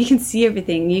everything, you can see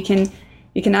everything. You can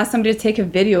ask somebody to take a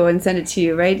video and send it to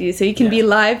you, right? So you can be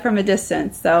live from a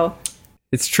distance. So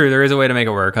it's true. There is a way to make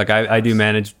it work. Like I do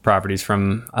manage properties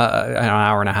from an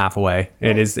hour and a half away.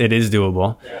 It is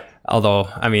doable. Yeah. Although,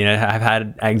 I mean, I've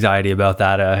had anxiety about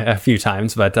that a few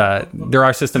times, but there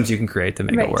are systems you can create to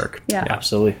make it work. Yeah,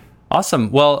 absolutely.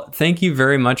 Awesome. Well, thank you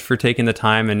very much for taking the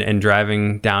time and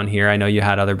driving down here. I know you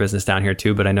had other business down here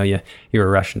too, but I know you were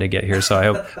rushing to get here. So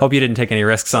I hope you didn't take any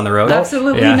risks on the road.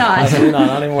 Absolutely not. Absolutely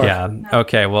not anymore. Yeah.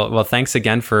 Okay. Well, thanks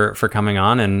again for coming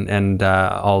on, and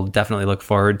I'll definitely look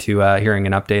forward to hearing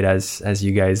an update as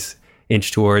you guys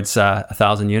inch towards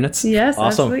 1,000 units. Yes, awesome.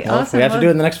 Absolutely. Well, awesome. We have to do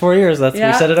it in the next 4 years. We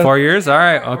set it up. 4 years. All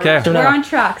right. Okay. We're on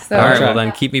track. So. All right. Well,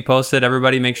 then keep me posted.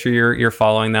 Everybody, make sure you're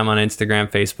following them on Instagram,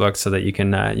 Facebook, so that you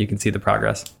can see the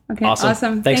progress. Okay.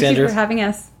 Awesome. Thanks, Thank Andrew, you for having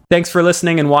us. Thanks for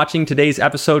listening and watching today's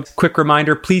episode. Quick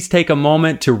reminder, please take a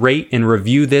moment to rate and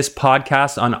review this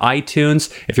podcast on iTunes.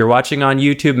 If you're watching on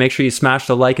YouTube, make sure you smash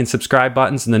the like and subscribe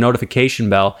buttons and the notification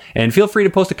bell. And feel free to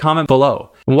post a comment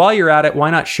below. And while you're at it, why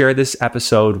not share this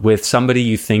episode with somebody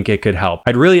you think it could help?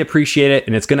 I'd really appreciate it,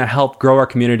 and it's going to help grow our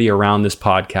community around this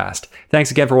podcast.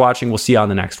 Thanks again for watching. We'll see you on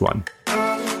the next one.